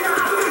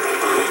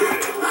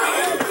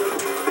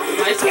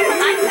 Why is he getting an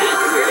eye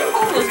patch? Where do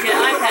hobos get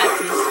eye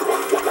patches?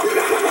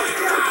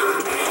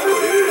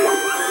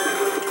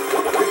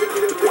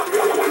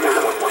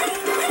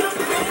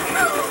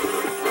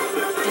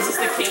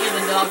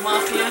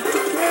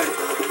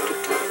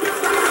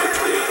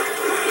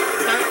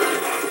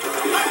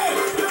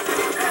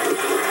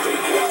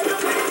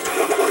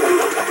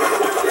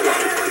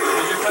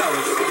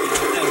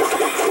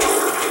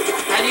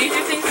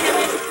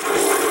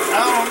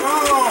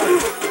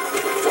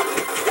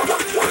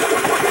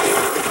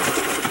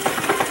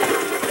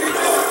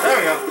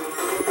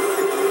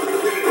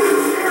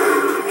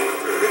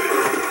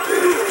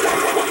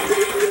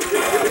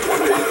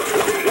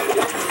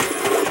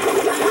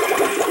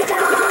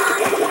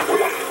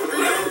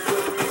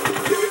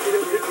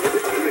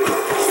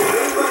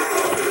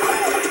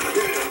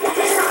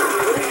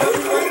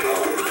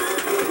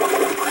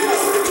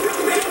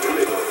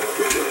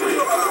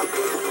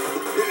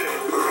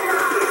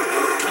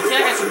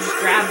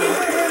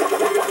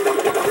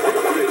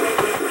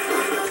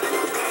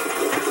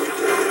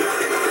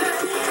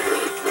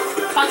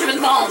 punch him in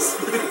the balls.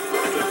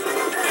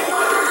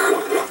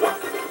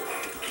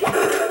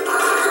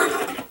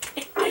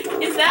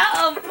 Is that,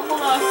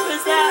 hold on,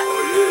 is that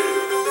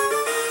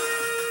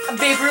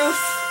Babe Ruth?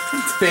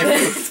 It's Babe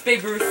Ruth. It's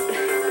Babe Ruth.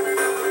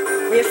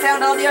 We have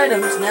found all the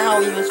items, now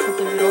we must put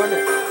them in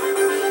order.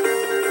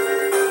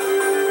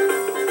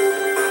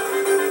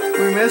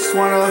 We missed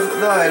one of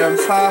the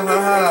items. Ha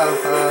ha ha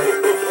ha.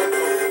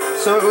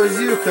 So it was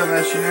you,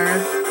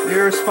 Commissioner.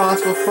 You're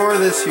responsible for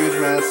this huge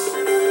mess.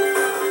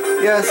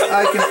 Yes,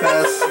 I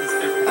confess.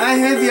 I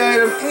hid the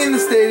item in the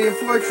Stadium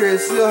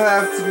Fortress. You'll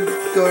have to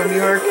go to New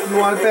York if you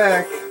want it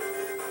back.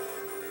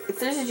 If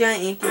there's a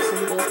giant Yankee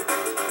symbol.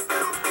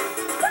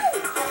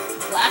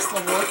 Last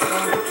level, let's go.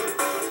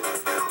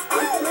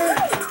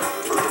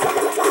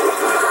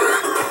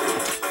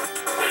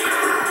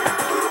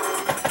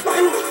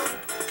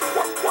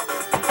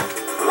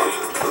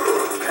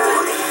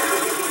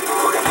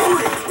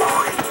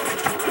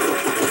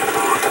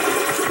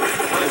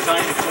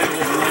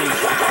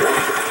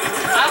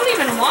 I don't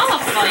even want to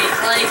fight,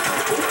 like,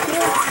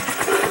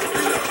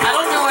 I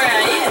don't know where I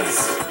is.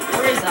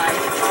 Where is I?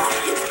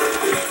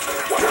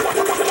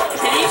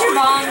 Can you use your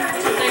bomb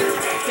or something?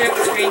 Clear up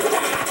the screen.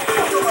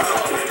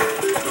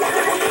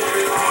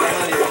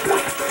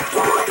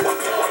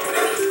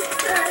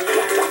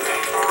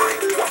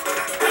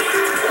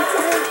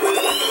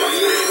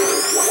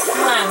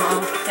 Slam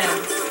of them.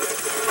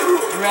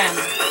 Rem.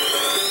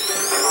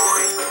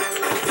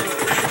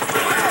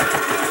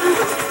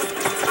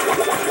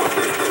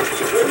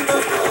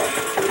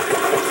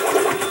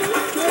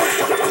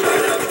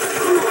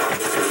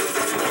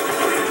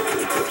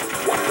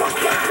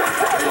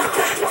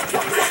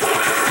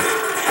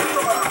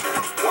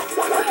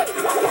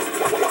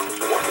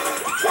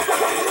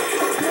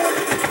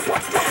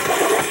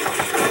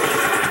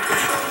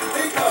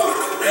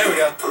 There we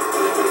go.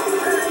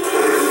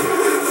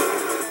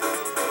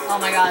 Oh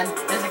my god,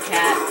 there's a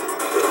cat.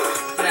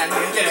 Get out of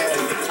here. Get out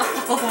of here.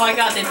 Oh my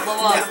god, they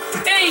blow up.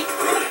 Yeah. Hey!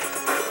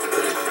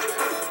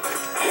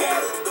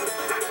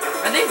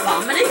 Are they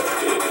vomiting?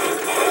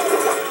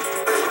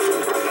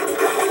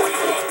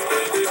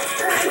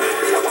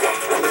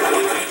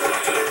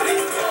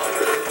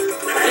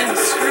 Getting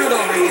screwed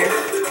over here.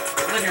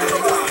 Literally.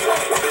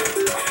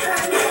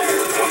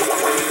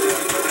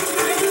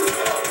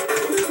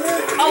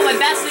 Oh, my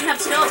bats didn't have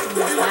skeletons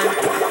this time.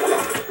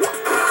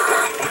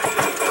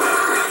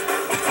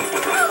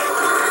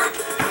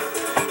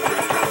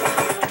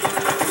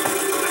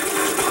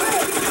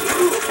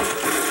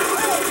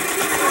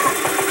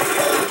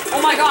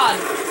 Oh my god,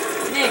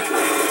 Nick,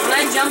 when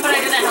I jump and I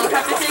do that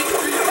helicopter thing,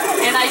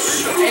 and I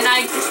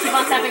just keep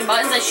on tapping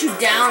buttons, I shoot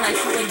down, I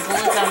shoot like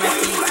bullets out of my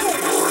feet.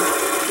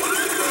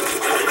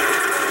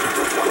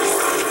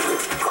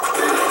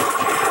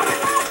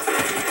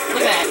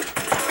 Look at that.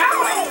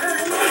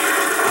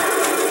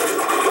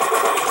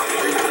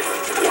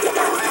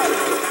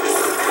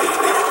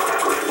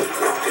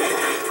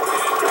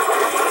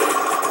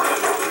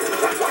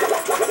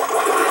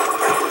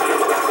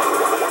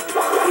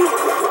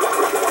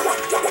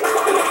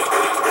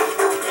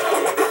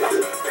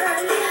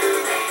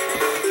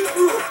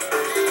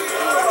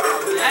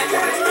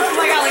 Oh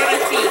my god, look at my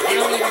feet. They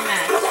don't even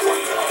match.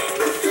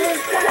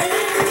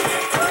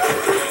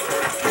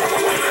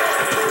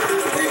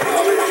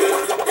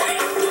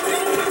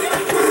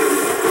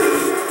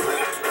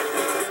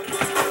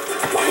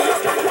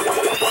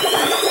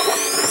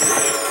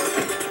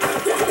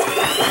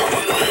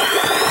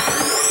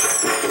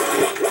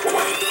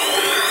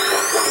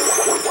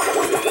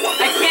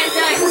 I can't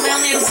die because I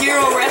only have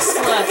 0 rest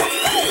left.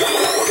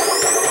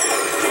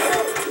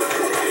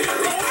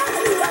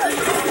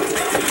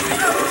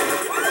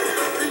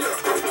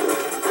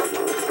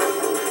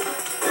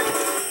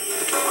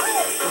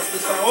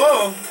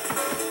 Whoa!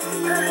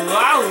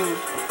 Wow!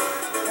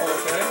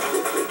 Okay.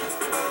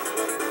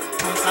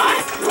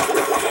 Inside?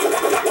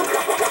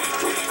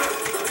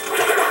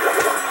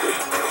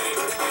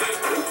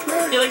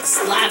 You're like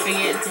slapping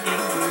it into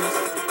getting bruised.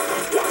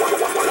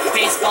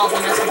 Baseball,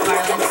 domestic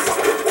violence.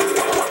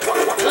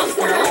 Are those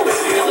girls?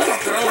 Are those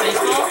girl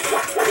baseball?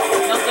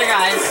 Nope, they're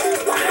guys.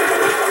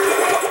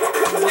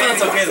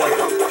 That's okay though.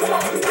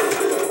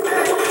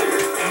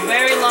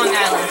 Very long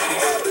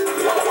eyelashes.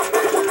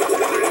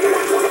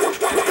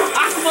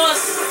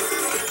 Octopus!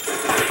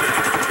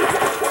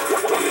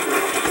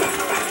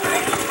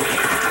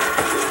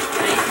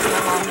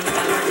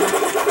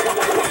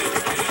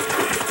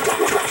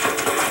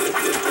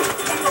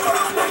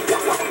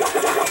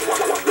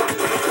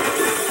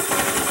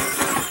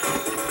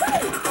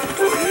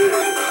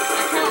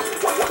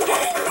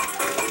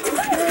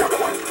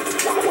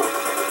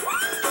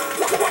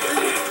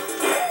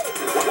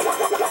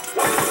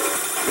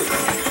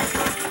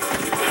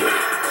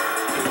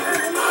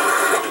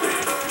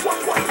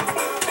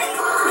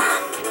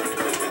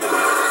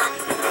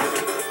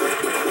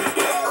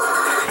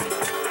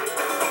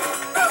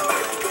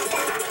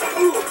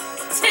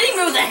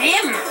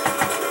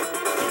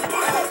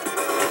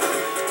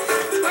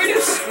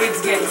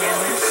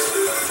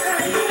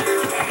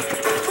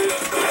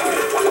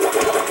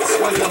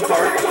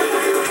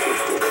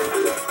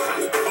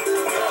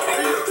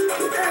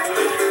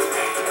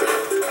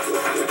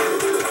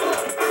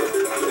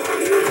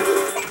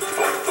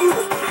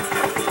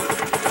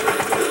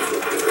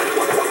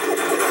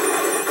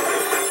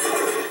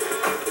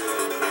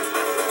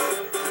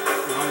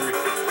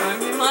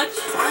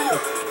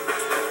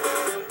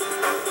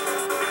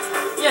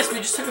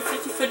 we just took a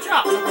 50-foot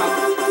drop. No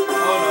problem.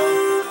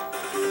 Oh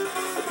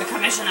The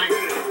commissioner. no.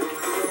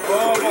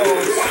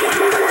 Almost.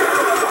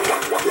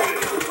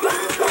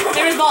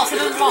 Hit his balls,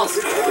 hit his balls.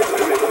 Sneak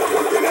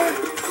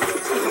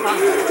up on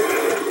him.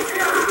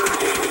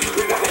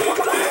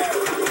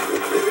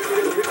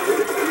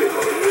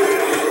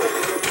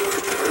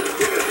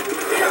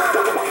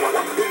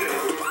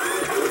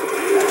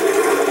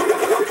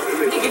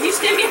 Nick, if you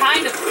stand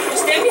behind him,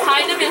 just stand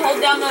behind him and hold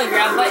down the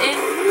grab button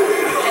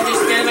and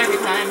just get him every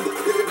time.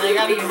 And I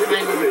gotta be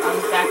behind him on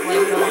his back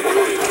leg though.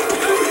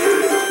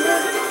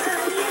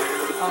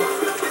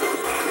 Oh.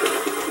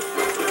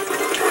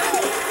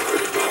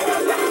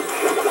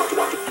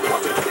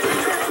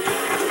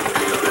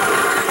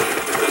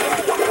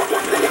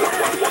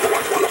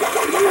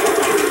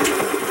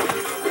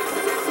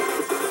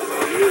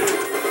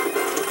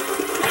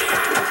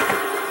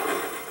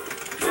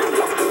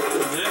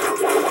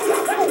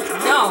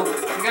 No,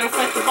 you gotta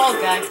fight the bald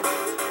guy.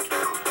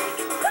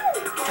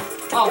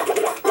 Oh,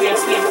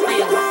 yes, we have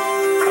plans.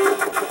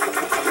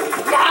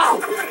 No!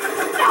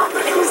 No,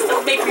 please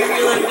don't make me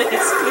relive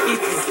this, please.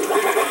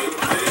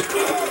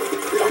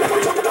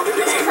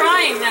 He's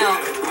crying now.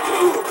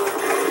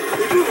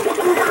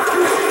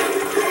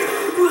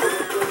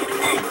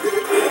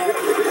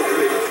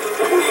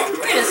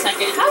 Wait a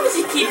second, how is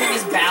he keeping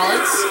his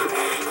balance?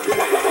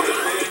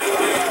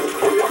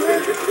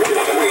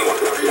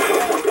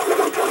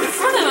 The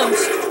front of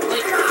him's,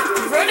 like,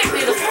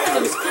 vertically, the front of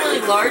him's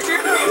clearly larger.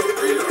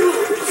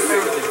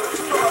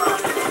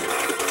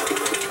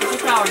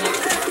 What's your power, Nick?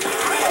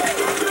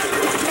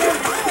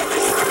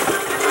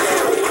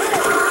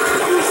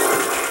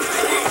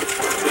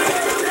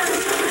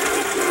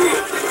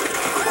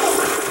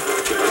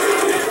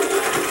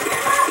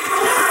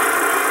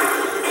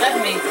 Let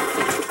me.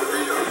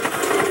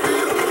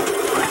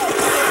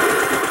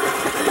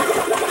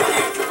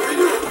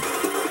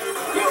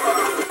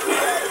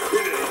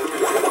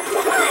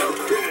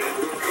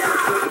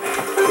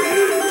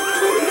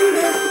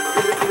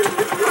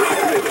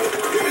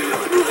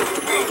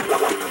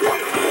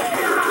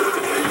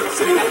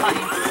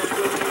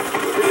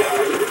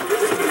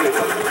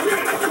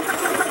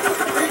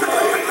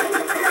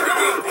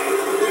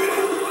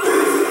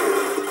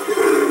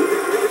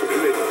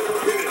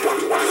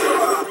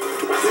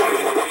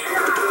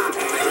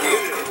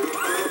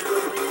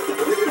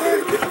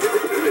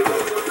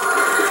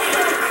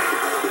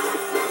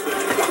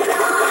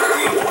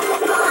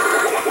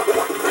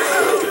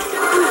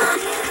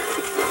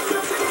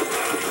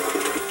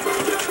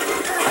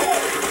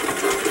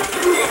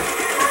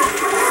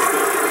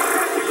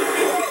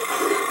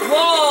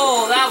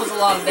 Whoa, that was a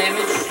lot of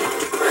damage.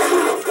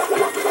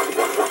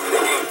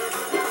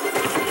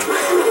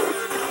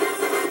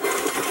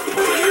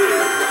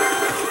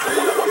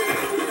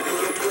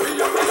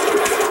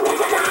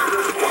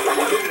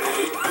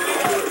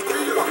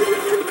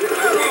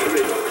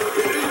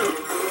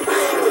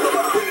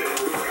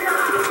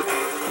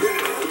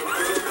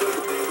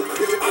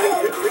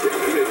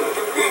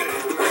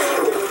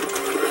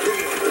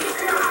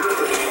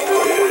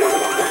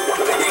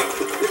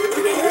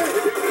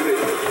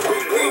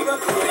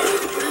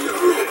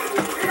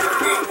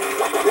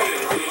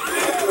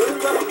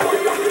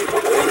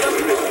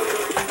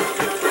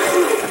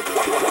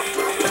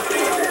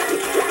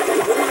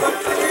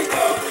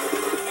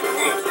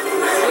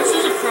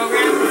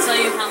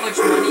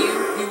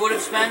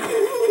 Spend.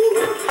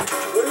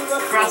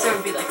 For us, it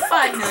would be like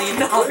 $5 million.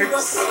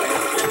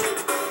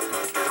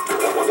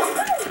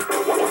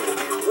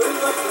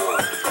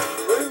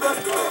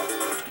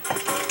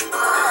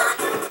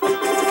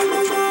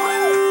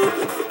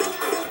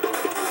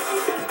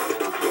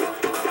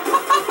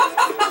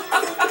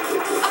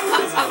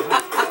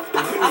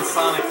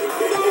 Sonic.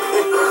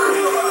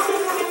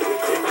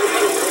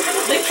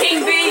 The King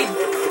Bee.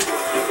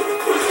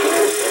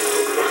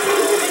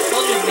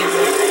 Soldier's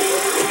Bee.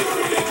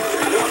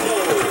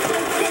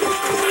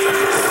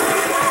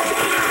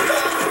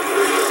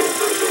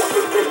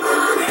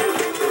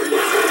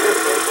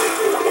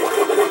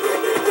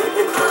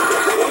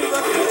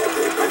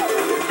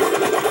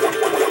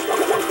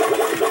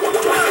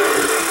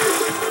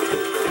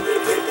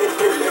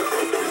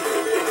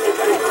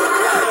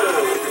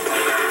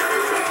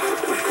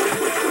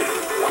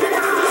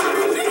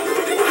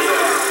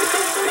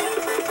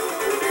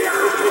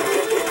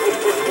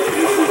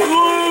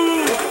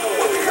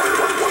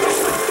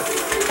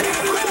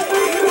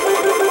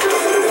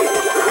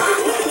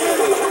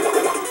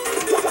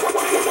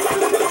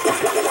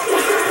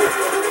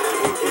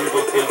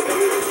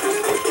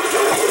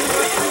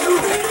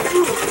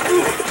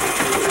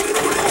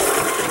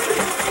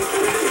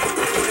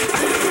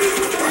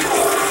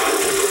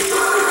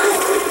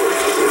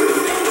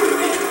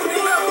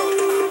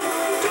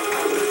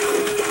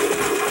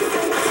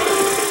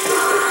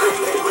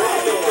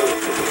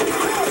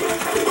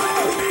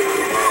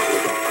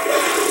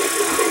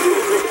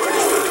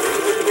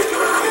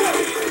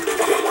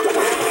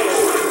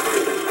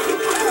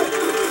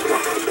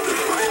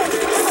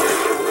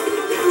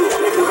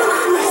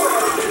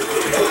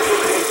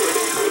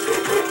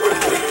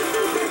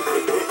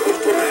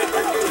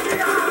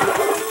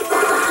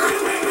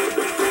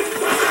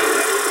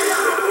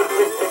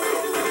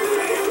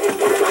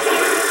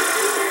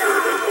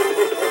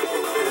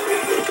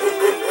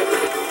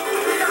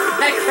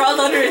 I crawled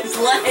under his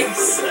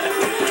legs.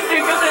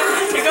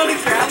 I go to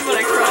grab him, but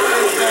I crawled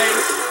under his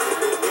legs.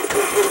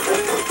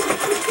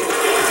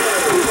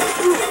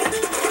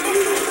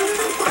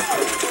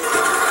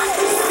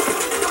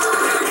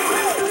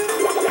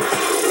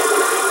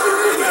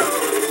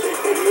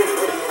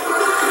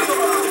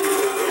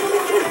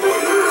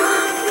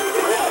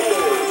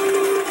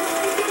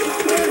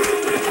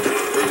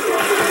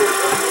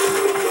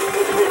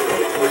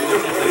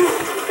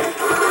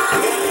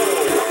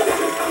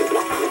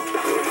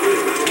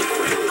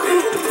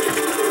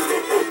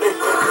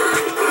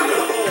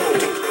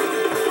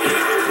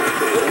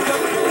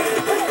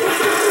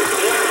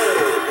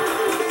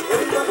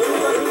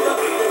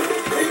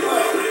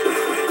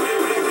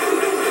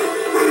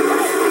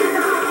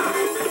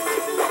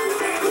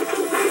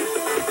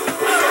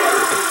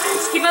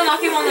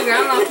 Knock him on the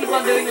ground, I'll keep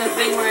on doing the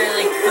thing where I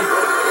like...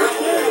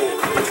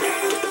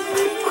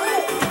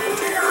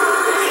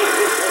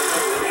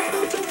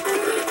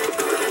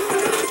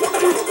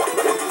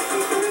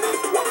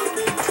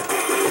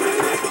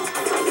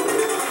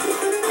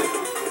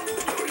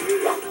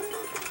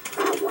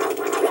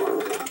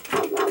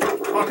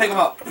 I want to pick him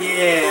up.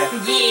 Yeah.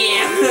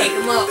 Yeah, pick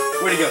him up.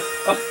 Where'd he go?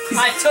 Oh,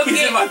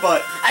 he's in my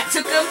butt. I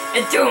took him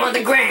and threw him on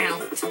the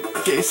ground.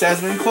 Case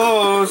has been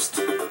closed.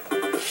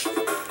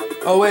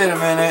 Oh, wait a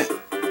minute.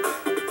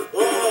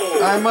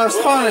 I must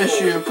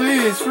punish you.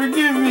 Please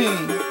forgive me.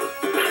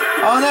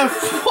 Oh, no.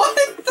 What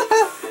the?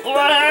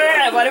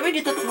 Why did we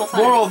do that the whole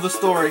time? Moral of the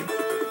story.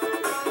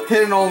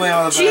 Hit an old man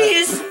on the back.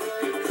 Jeez.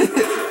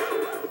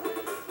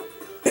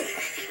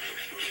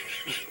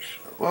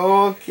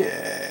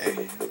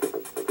 Okay.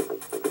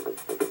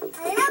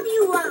 I love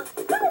you.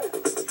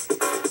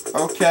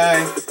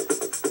 Okay.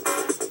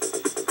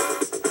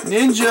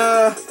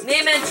 Ninja.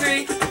 Name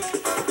entry.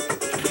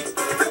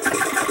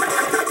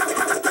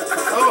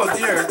 Oh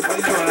dear. What are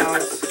you doing,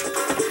 Alex?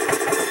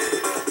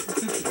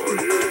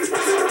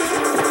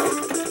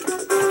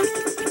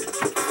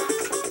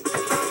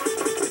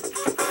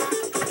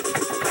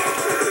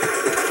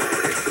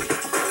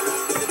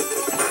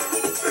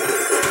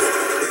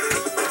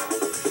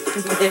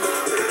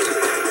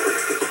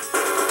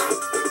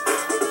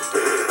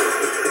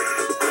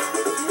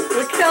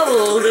 Look how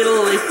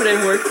little they put in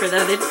work for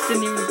that. They just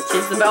didn't even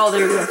change the bell.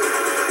 There we go.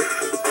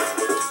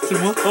 He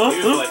was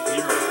like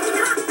hero.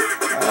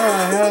 Oh,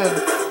 my head.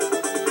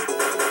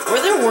 Were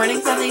there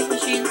warnings on these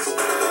machines?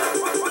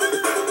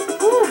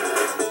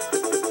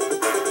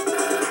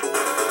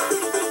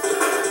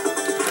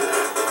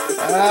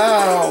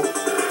 Ow.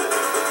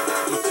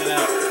 Let's sit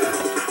out.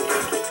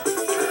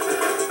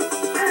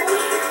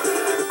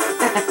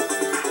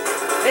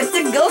 It's a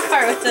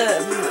go-kart with a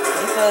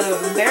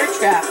bear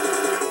trap.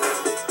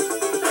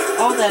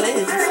 All that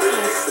is. It's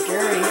kind of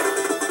scary.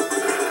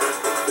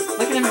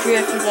 Look at him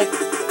drift. He's like,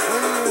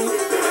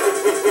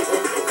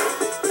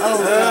 oh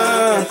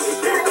god.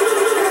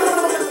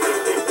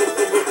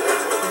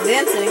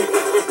 Dancing.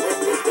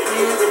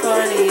 Dance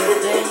party.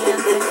 Dance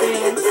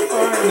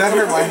party. That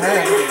hurt my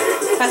head.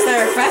 Faster,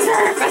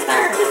 faster,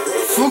 faster.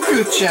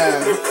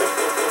 Fuku-chan.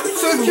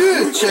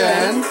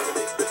 Fuku-chan.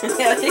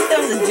 Yeah, I think that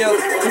was a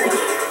joke.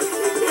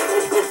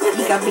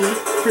 Ikabi.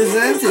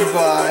 Presented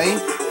by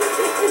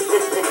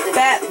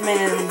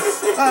Batman's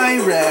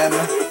IREM.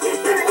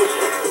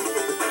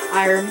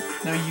 Irem.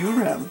 No,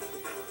 UREM.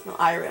 No,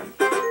 Irem.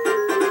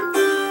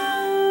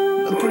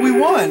 But we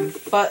won.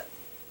 But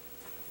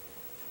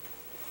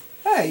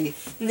Hey.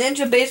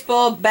 Ninja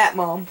Baseball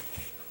Batmom.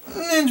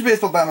 Ninja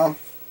Baseball Batman.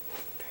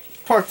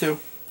 Part 2.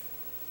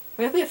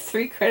 We only have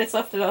 3 credits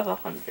left out of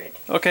 100.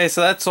 Okay,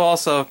 so that's all.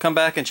 So come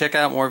back and check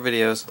out more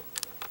videos.